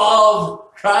gospel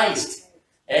of Christ.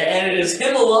 And it is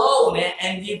Him alone.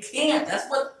 And you can't. That's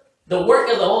what the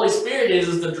work of the Holy Spirit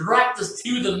is to direct us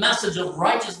to the message of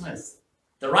righteousness.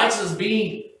 The righteousness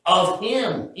being of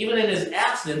Him. Even in His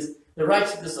absence, the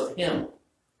righteousness of Him.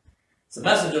 It's a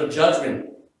message of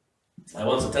judgment. I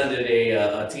once attended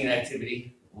a teen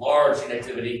activity, large teen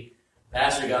activity. The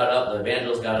pastor got up, the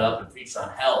evangelist got up and preached on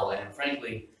hell, and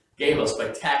frankly gave a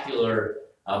spectacular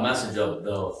message of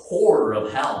the horror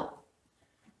of hell.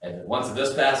 And once in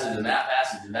this passage and that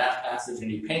passage and that passage, and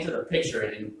he painted a picture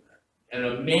in an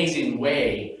amazing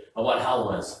way of what hell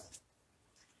was.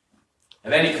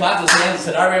 And then he clapped his hands and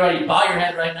said, everybody, bow your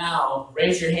head right now.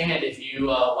 Raise your hand if you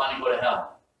want to go to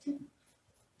hell.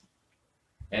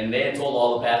 And they had told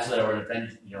all the pastors that were in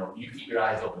attendance, you keep your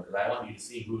eyes open because I want you to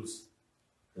see because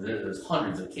there's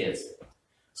hundreds of kids.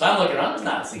 So I'm looking around, there's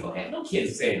not a single hand. No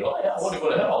kids saying, oh, yeah, I want to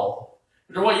go to hell.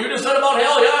 After what you just said about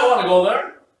hell, yeah, I want to go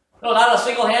there. No, not a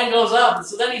single hand goes up. And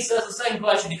so then he says the second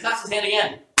question. He claps his hand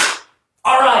again.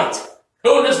 All right,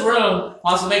 who in this room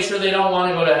wants to make sure they don't want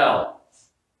to go to hell?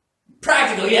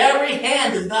 Practically every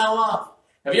hand is now up.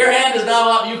 If your hand is now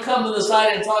up, you come to the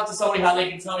side and talk to somebody how they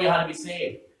can tell you how to be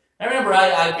saved. I remember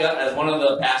I got, as one of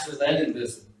the pastors then in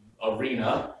this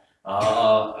arena,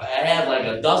 I had like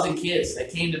a dozen kids that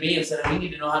came to me and said, we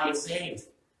need to know how to get saved.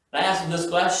 And I asked them this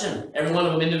question, every one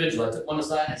of them individually. I took one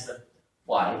aside and I said,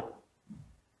 why?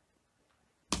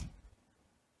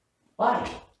 Why?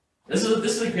 This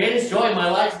is the greatest joy in my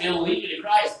life to be able to lead you to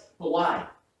Christ. But why?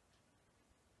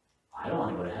 I don't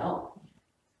want to go to hell.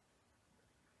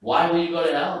 Why will you go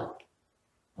to hell?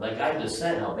 Like I just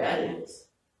said, how bad it is.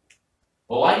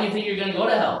 Well, why do you think you're going to go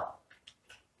to hell?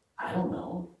 I don't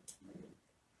know.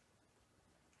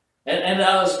 And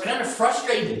I was kind of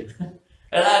frustrated.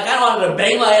 And I kind of wanted to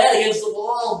bang my head against the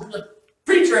wall.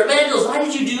 Preacher, evangelist, why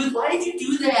did you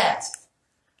do that?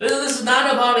 This is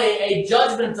not about a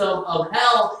judgment of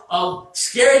hell, of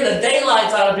scaring the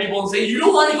daylights out of people and saying, you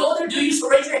don't want to go there, do you? So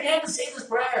raise your hand and say this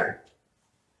prayer.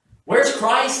 Where's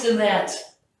Christ in that?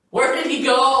 Where did He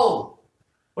go?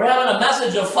 We're having a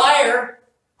message of fire,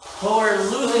 but we're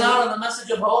losing out on the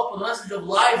message of hope, the message of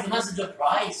life, the message of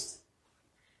Christ.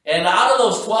 And out of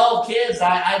those 12 kids,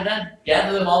 I then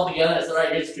gathered them all together. I said, all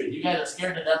right, here's the truth. You guys are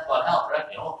scared to death about hell,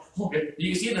 correct?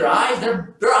 You see their eyes?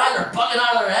 Their eyes are bugging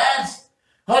out of their heads.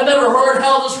 I've never heard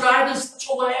hell described in such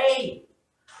a way.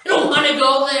 I don't want to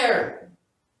go there.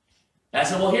 And I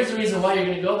said, well, here's the reason why you're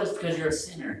going to go. That's because you're a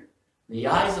sinner. In the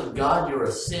eyes of God, you're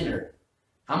a sinner.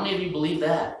 How many of you believe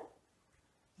that?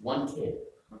 One kid.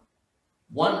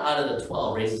 One out of the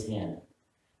 12 raised his hand.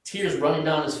 Tears running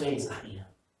down his face.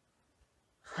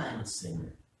 I'm a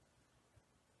sinner.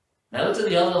 And I looked at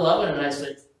the other 11 and I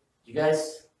said, you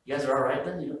guys are all right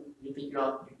then? You think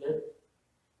you're good?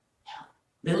 Yeah.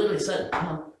 They literally said,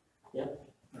 yep,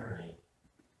 all right.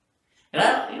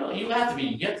 And you have to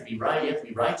be right, you have to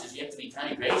be righteous, you have to be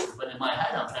kind of gracious, but in my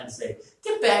head I'm trying to say,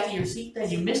 get back to your seat then,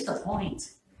 you missed the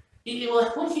point.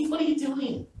 What are you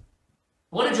doing?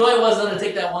 What a joy it was then to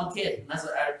take that one kid. And that's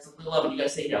what I said, 11, you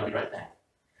guys stay here, I'll be right back.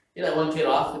 Get that one kid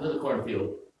off into the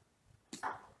cornfield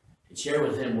and share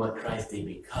with him what Christ did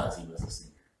because he was a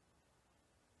sinner.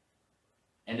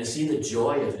 And to see the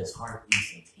joy of his heart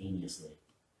instantaneously,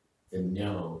 to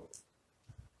know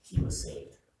he was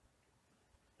saved.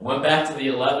 I went back to the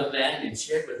 11th man and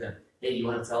shared with him, hey, you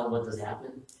want to tell him what just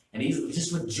happened? And he's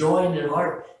just with joy in his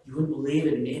heart. You wouldn't believe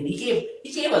it. And he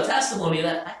gave a testimony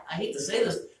that, I hate to say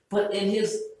this, but in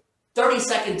his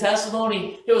 30-second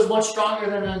testimony, it was much stronger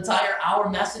than an entire hour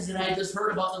message that I had just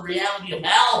heard about the reality of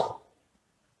hell.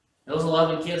 Those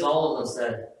 11 kids, all of them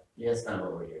said, Yeah, that's not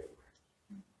what we're here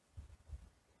for.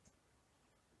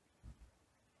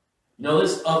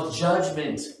 Notice of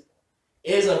judgment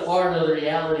is a part of the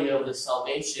reality of the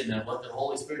salvation and what the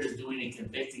Holy Spirit is doing in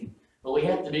convicting. But we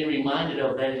have to be reminded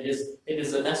of that it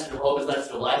is a message of hope, it's a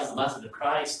message of life, it's a message of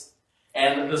Christ.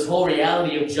 And this whole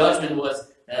reality of judgment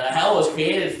was, hell was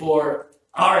created for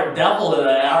our devil,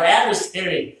 our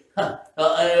adversary,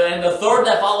 and the third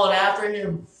that followed after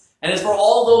him. And it's for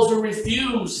all those who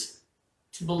refuse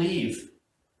to believe.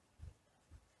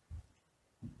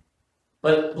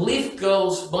 But belief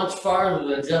goes much farther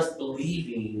than just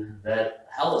believing that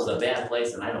hell is a bad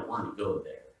place and I don't want to go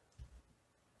there.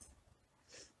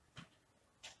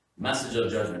 Message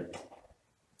of judgment.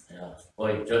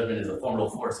 Boy, judgment is a formidable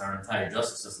force. Our entire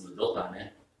justice system is built on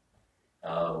it.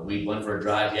 We went for a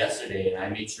drive yesterday, and I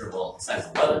made sure, well, besides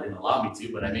the weather didn't allow me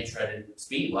to, but I made sure I didn't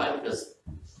speed. Why? Because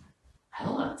I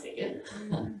don't want to take it.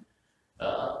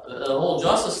 The whole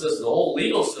justice system, the whole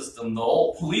legal system, the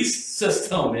whole police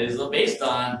system is based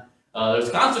on there's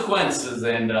consequences,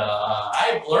 and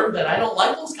I've learned that I don't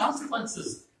like those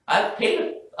consequences. I've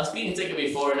paid a speeding ticket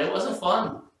before, and it wasn't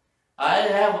fun. I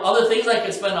have other things I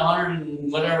could spend $100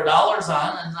 and whatever dollars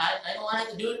on, and I don't want to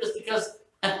have to do it just because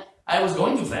I was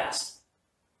going too fast.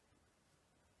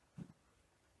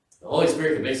 The Holy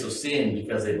Spirit convicts of sin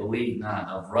because they believe not,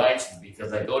 of righteousness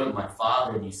because I go to my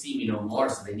Father and you see me no more.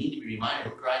 So they need to be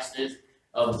reminded who Christ is,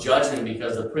 of judgment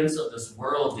because the prince of this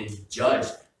world is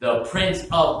judged. The prince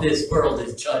of this world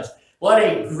is judged. What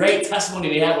a great testimony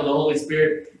we have with the Holy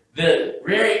Spirit. The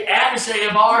very adversary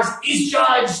of ours is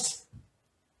judged.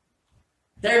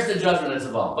 There's the judgment that's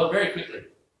involved. But very quickly,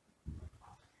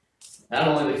 not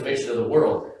only the conviction of the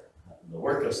world, the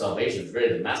work of salvation is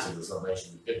really the message of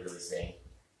salvation, we could really say,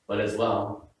 but as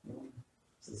well,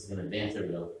 this is going to advance, there we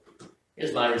go.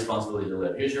 Here's my responsibility to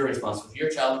live. Here's your responsibility. If you're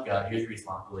a child of God, here's your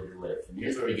responsibility to live. And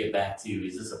here's where we get back to,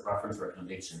 is this a preference or a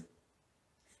conviction?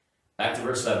 Back to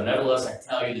verse 7. Nevertheless, I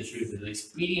tell you the truth. It is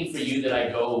expedient for you that I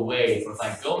go away. For if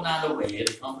I go not away,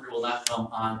 the Comforter will not come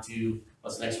on to,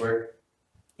 what's the next word?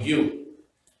 You.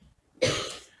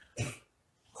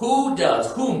 Who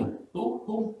does? Whom?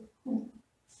 Who?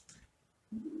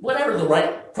 Whatever the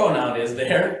right pronoun is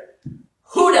there.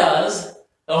 Who does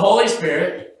the Holy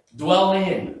Spirit dwell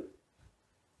in?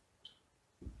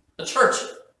 The church,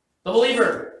 the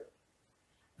believer.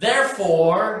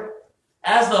 Therefore,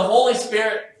 as the Holy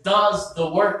Spirit does the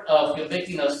work of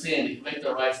convicting of sin, to convict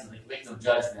of righteousness, to convict of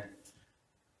judgment,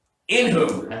 in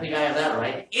whom, I think I have that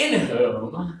right, in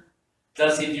whom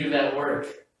does he do that work?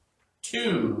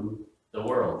 To the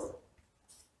world.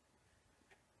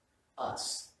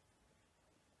 Us.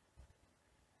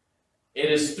 It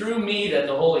is through me that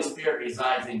the Holy Spirit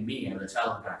resides in me. I'm the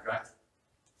child of God, correct?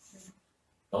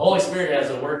 The Holy Spirit has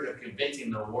a work of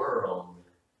convicting the world,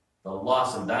 the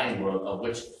lost and dying world, of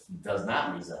which he does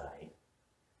not reside,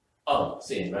 of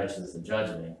sin, righteousness, and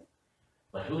judgment.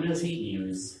 But who does he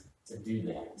use to do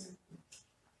that?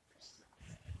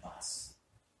 Us.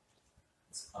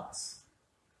 It's us.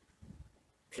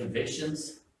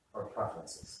 Convictions or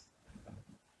preferences?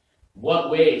 What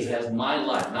ways has my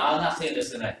life? Now, I'm not saying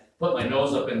this and I put my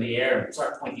nose up in the air and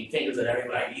start pointing fingers at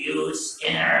everybody. You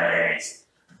Skinners!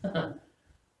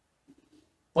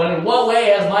 But in what way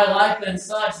has my life been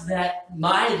such that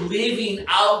my living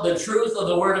out the truth of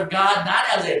the Word of God, not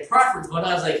as a preference, but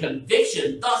as a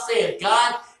conviction, thus saith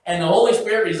God, and the Holy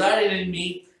Spirit resided in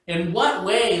me, in what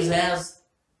ways has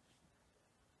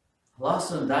a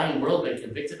lost and dying world been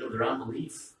convicted of their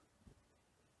unbelief?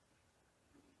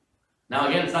 Now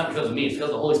again, it's not because of me, it's because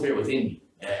of the Holy Spirit within me.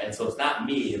 And so it's not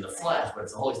me in the flesh, but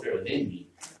it's the Holy Spirit within me.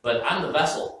 But I'm the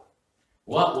vessel.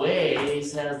 What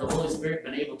ways has the Holy Spirit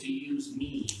been able to use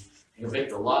me to convict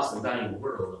the lost and dying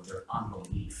world of their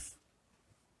unbelief?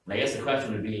 And I guess the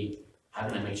question would be, how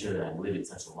can I make sure that I'm living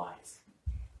such a life?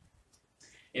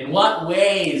 In what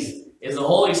ways is the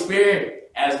Holy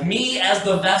Spirit, as me as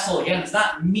the vessel, again, it's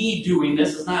not me doing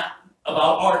this, it's not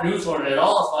about Art Newthorne at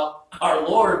all, it's about our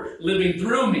Lord living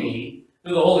through me,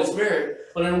 through the Holy Spirit.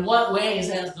 But in what ways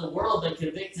has the world been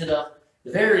convicted of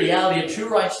the very reality of true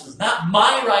righteousness? Not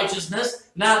my righteousness,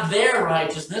 not their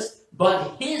righteousness,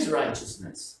 but His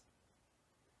righteousness.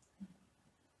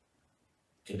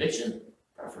 Conviction,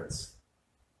 preference.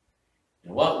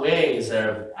 In what ways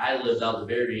have I lived out the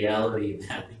very reality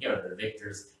that we are the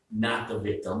victors, not the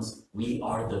victims? We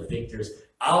are the victors.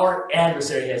 Our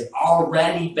adversary has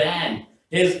already been.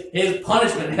 His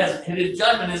punishment, his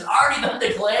judgment has already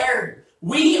been declared.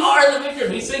 We are the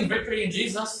victors. We sing victory in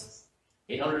Jesus.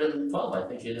 812, I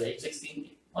think,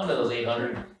 816. One of those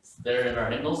 800 there in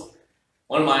our hymnals.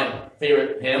 One of my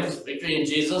favorite hymns, Victory in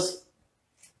Jesus.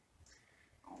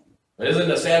 But isn't it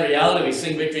a sad reality? We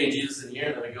sing victory in Jesus in here,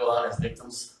 and then we go out as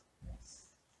victims.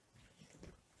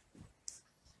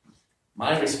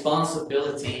 My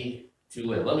responsibility to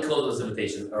live. Let me close this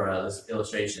invitation, or this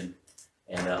illustration,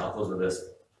 and I'll close with this.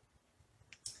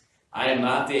 I am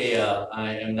not a,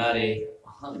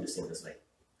 let me just say it this way.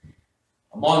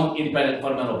 Among independent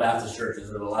fundamental Baptist churches,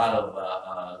 there's a lot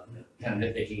of kind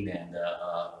of nitpicking and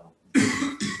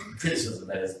criticism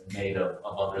that is made of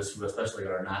others who especially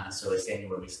are not necessarily standing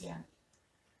where we stand.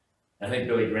 And I think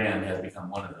Billy Graham has become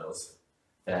one of those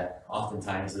that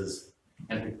oftentimes is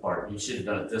and pick apart. You should have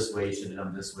done it this way, you should have done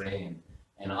it this way.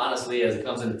 And honestly, as it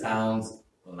comes into towns,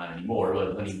 well, not anymore,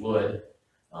 but when he would,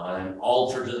 and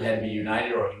all churches had to be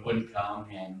united or he wouldn't come.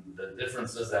 And the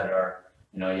differences that are,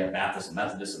 you have Baptists and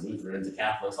Methodists and Lutherans and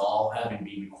Catholics all having to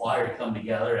be required to come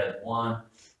together as one.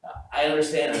 I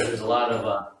understand that there's a lot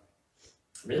of,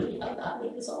 really, how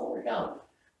did this all work out?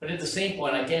 But at the same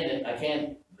point, I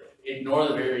can't ignore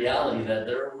the very reality that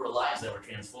there were lives that were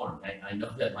transformed. I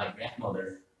know that my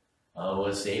grandmother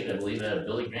was saved, I believe, at a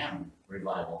Billy Graham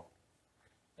revival.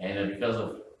 And because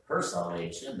of her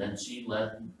salvation, then she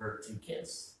led her 2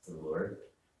 kids to the Lord.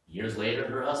 Years later,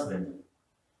 her husband.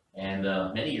 And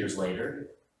many years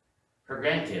later, her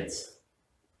grandkids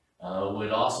would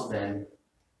also then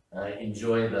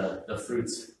enjoy the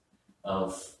fruits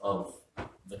of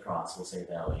the cross, we'll say it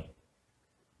that way.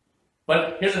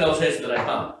 But here's an illustration that I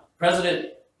found.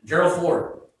 President Gerald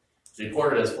Ford is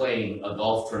reported as playing a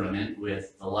golf tournament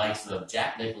with the likes of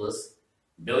Jack Nicklaus,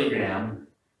 Billy Graham,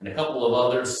 and a couple of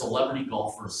other celebrity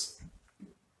golfers.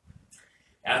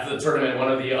 After the tournament,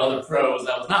 one of the other pros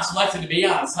that was not selected to be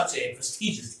on such a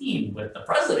prestigious team with the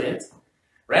president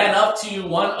ran up to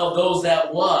one of those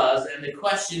that was, and the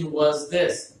question was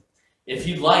this: if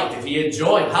he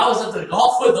enjoyed, how is it to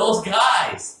golf with those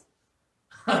guys?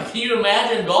 Can you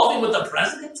imagine golfing with the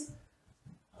president?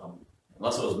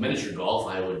 Unless it was miniature golf,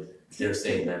 I would dare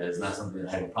say that is not something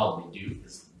that I would probably do,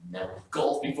 because I've never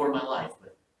golfed before in my life.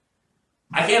 But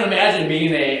I can't imagine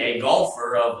being a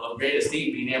golfer of great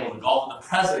esteem, being able to golf with the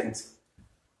president,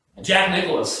 and Jack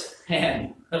Nicklaus,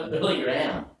 and Billy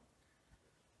Graham.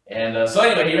 And so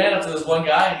anyway, he ran up to this one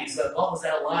guy, and he said, what was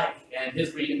that like? And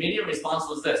his immediate response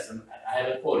was this, and I have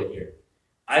it quoted here: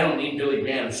 I don't need Billy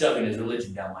Graham shoving his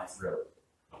religion down my throat.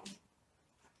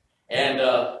 And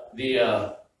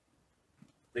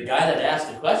the guy that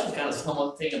asked the question was kind of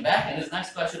somewhat taken back, and his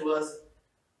next question was,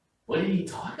 what did he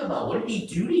talk about? What did he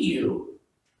do to you?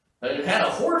 You're kind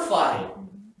of horrified.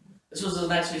 This was his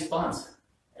next response,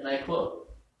 and I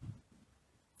quote,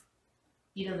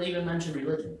 he didn't even mention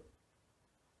religion.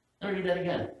 Let me read that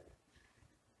again.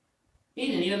 He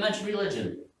didn't even mention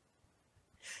religion.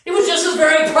 It was just his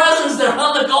very presence there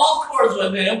on the golf course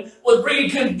with him was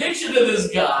bringing conviction to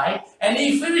this guy. And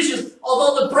he finishes,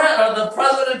 although the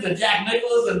president and Jack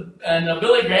Nicklaus and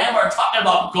Billy Graham are talking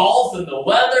about golf and the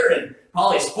weather and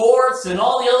probably sports and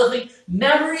all the other things,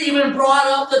 never even brought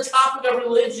up the topic of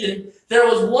religion. There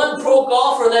was one pro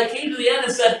golfer that came to the end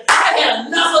and said, I had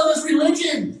enough of this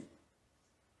religion.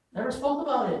 Never spoke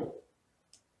about it.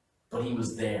 But he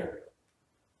was there.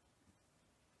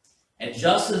 And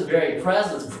just his very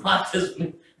presence brought this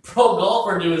pro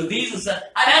golfer to his knees and said,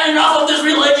 I've had enough of this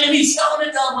religion. He's shoving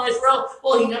it down my throat.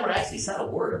 Well, he never actually said a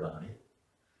word about it.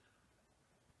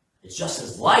 It's just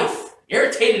his life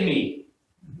irritated me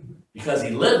because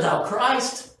he lived out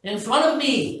Christ in front of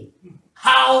me.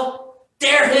 How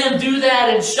dare him do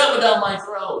that and shove it down my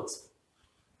throat?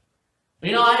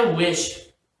 I wish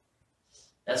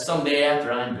that someday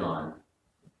after I'm gone,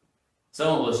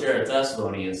 someone will share a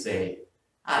testimony and say,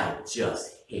 I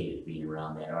just hated being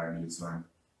around that R.M. Storm,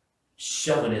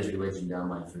 shoving his religion down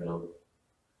my throat.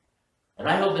 And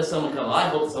I hope that someone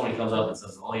comes up and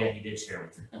says, oh yeah, he did share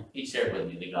with me. He shared with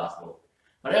me the gospel.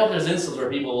 But I hope there's instances where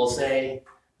people will say,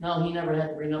 no, he never had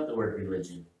to bring up the word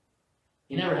religion.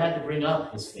 He never had to bring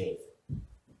up his faith.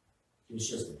 He was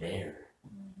just there.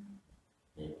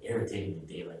 And it irritated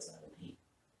the daylights out of me.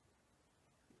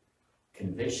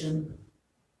 Conviction,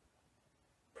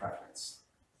 preference.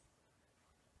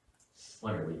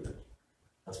 What are we doing?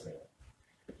 Let's pray.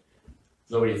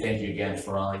 Lord, we thank you again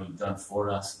for all you've done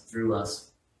for us, through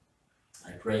us.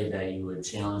 I pray that you would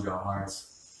challenge our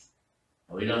hearts,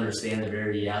 that we'd understand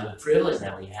the privilege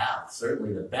that we have,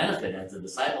 certainly the benefit, as the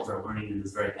disciples are learning in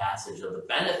this very passage, of the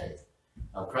benefit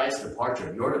of Christ's departure,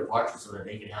 of your departure, so that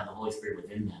they could have the Holy Spirit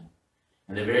within them.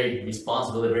 And the very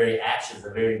responsibility, the very actions,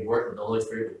 the very work that the Holy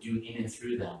Spirit would do in and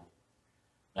through them.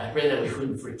 And I pray that we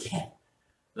wouldn't forget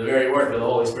the very work of the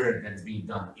Holy Spirit that is being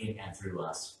done in and through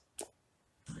us.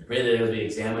 I pray that as we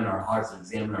examine our hearts, and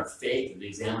examine our faith, and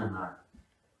examine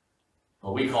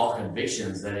what we call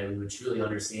convictions, that we would truly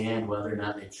understand whether or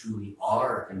not they truly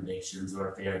are convictions or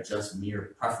if they are just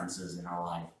mere preferences in our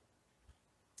life.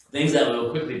 Things that we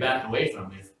will quickly back away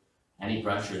from if any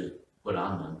pressure is put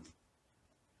on them.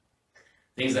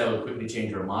 Things that would quickly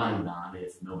change our mind on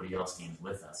if nobody else stands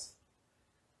with us.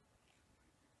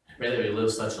 I pray that we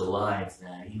live such a life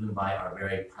that even by our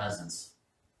very presence,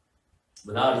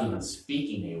 without even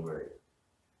speaking a word,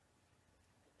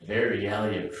 the very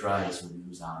reality of Christ would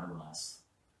ooze out of us.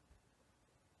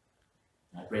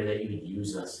 And I pray that you would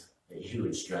use us, that you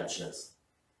would stretch us,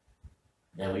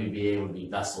 that we would be able to be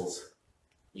vessels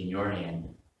in your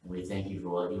hand. And we thank you for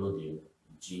what you will do.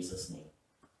 In Jesus' name,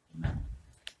 amen.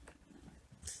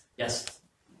 Yes?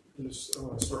 Just I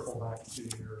want to circle back to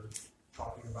your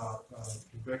talking about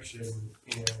conviction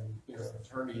and an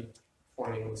attorney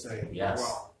pointing and saying, yes.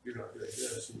 Well, you're not doing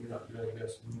this, and you're not doing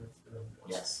this, and you're not doing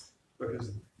this. Yes.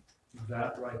 Because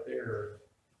that right there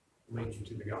leads you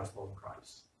to the gospel of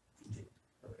Christ.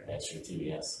 Okay. That's true too,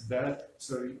 yes.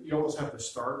 So you almost have to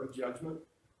start with judgment.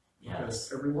 Yes.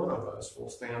 Because every one of us will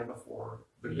stand before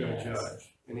the good Yes.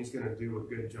 judge, and he's going to do what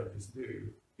good judges do.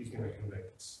 He's going to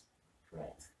convict us.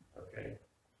 Correct. Okay.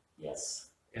 Yes.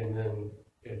 And then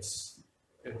it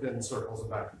then circles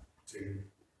back to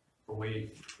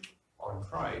belief on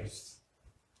Christ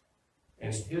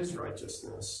and his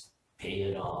righteousness. Pay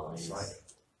it all. It's like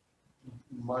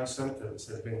my sentence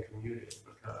has been commuted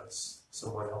because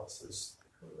someone else has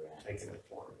Correct. taken it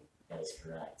for me. That is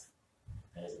correct.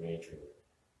 That is very true.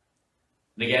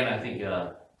 And again, I think,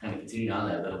 kind of continuing on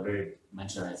that very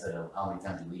mention I said of how many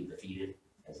times we leave defeated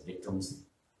as victims.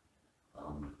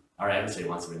 Our adversary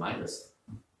wants to remind us,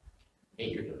 hey,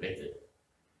 you're convicted.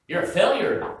 You're a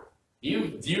failure.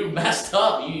 You messed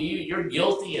up. You're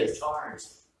guilty as charged.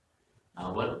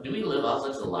 What do we live out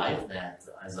such a life that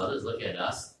as others look at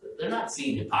us, they're not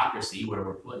seeing hypocrisy where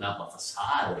we're putting up a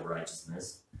facade of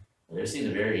righteousness. But they're seeing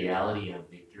the very reality of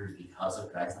victory because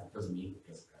of Christ, not because of me,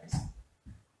 because of Christ.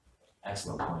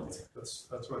 Excellent point.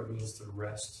 That's what it means to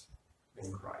rest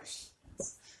in Christ.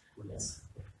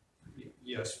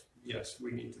 Yes. Yes,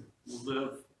 we need to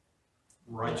live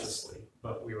righteously,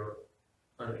 but we are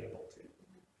unable to.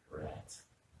 Correct.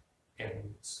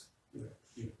 And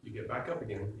you get back up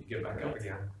again, you get back up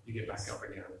again, you get back up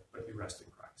again, but you rest in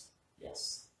Christ.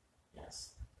 Yes.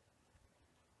 Yes.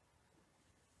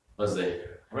 I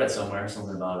read somewhere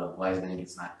something about a wise man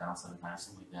gets knocked down 7 times,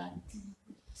 something like that.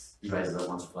 He rises up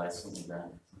once or twice, something like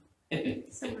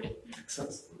that.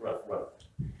 Sounds rough.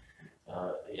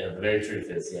 The very truth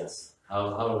is, yes.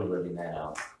 How are we living that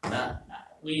out?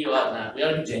 We ought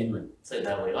to be genuine. Say it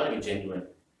that way. We ought to be genuine.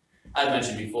 I've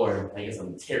mentioned before, I guess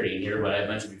I'm tarrying here, but I've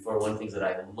mentioned before, one of the things that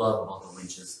I love about the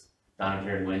Lynches, Don and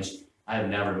Karen Lynch, I have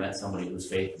never met somebody whose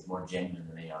faith is more genuine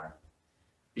than they are.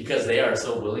 Because they are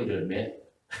so willing to admit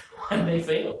when they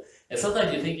fail. And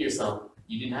sometimes you think to yourself,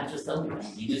 you did not just tell me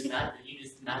that. You just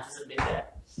not just admit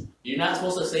that. You're not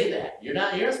supposed to say that. You're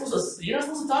not supposed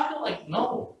to talk like,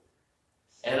 no.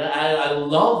 And I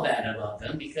love that about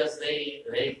them because they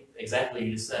exactly what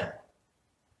you just said.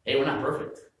 Hey, we're not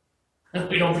perfect.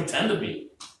 We don't pretend to be.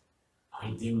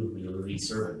 We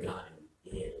serve a God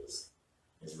who is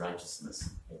His righteousness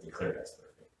and declared us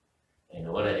perfect.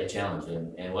 And what a challenge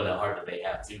and what a heart that they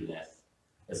have too. That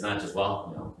it's not just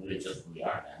it's just who we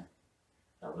are, man.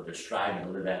 But they're striving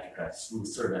to live after Christ, to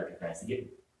serve after Christ, to get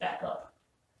back up.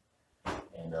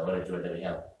 And what a joy that we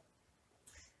have.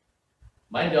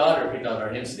 My daughter picked out our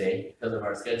hymns today because of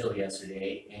our schedule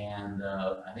yesterday, and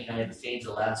I think I had to change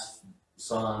the last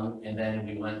song, and then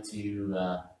we went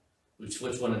to which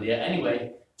one of the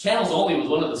anyway. Channels Only was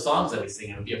one of the songs that we sing.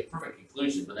 It would be a perfect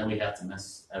conclusion, but then we'd have to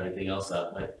mess everything else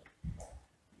up. But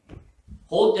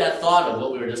hold that thought of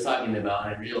what we were just talking about,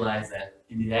 and I realized that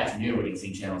in the afternoon we're going to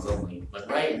sing Channels Only. But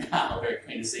right now we're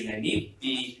going to sing.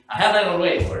 I have that on the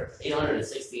way for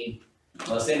 816.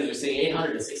 Well, same as we sing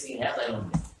 816. Have that on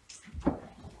the way.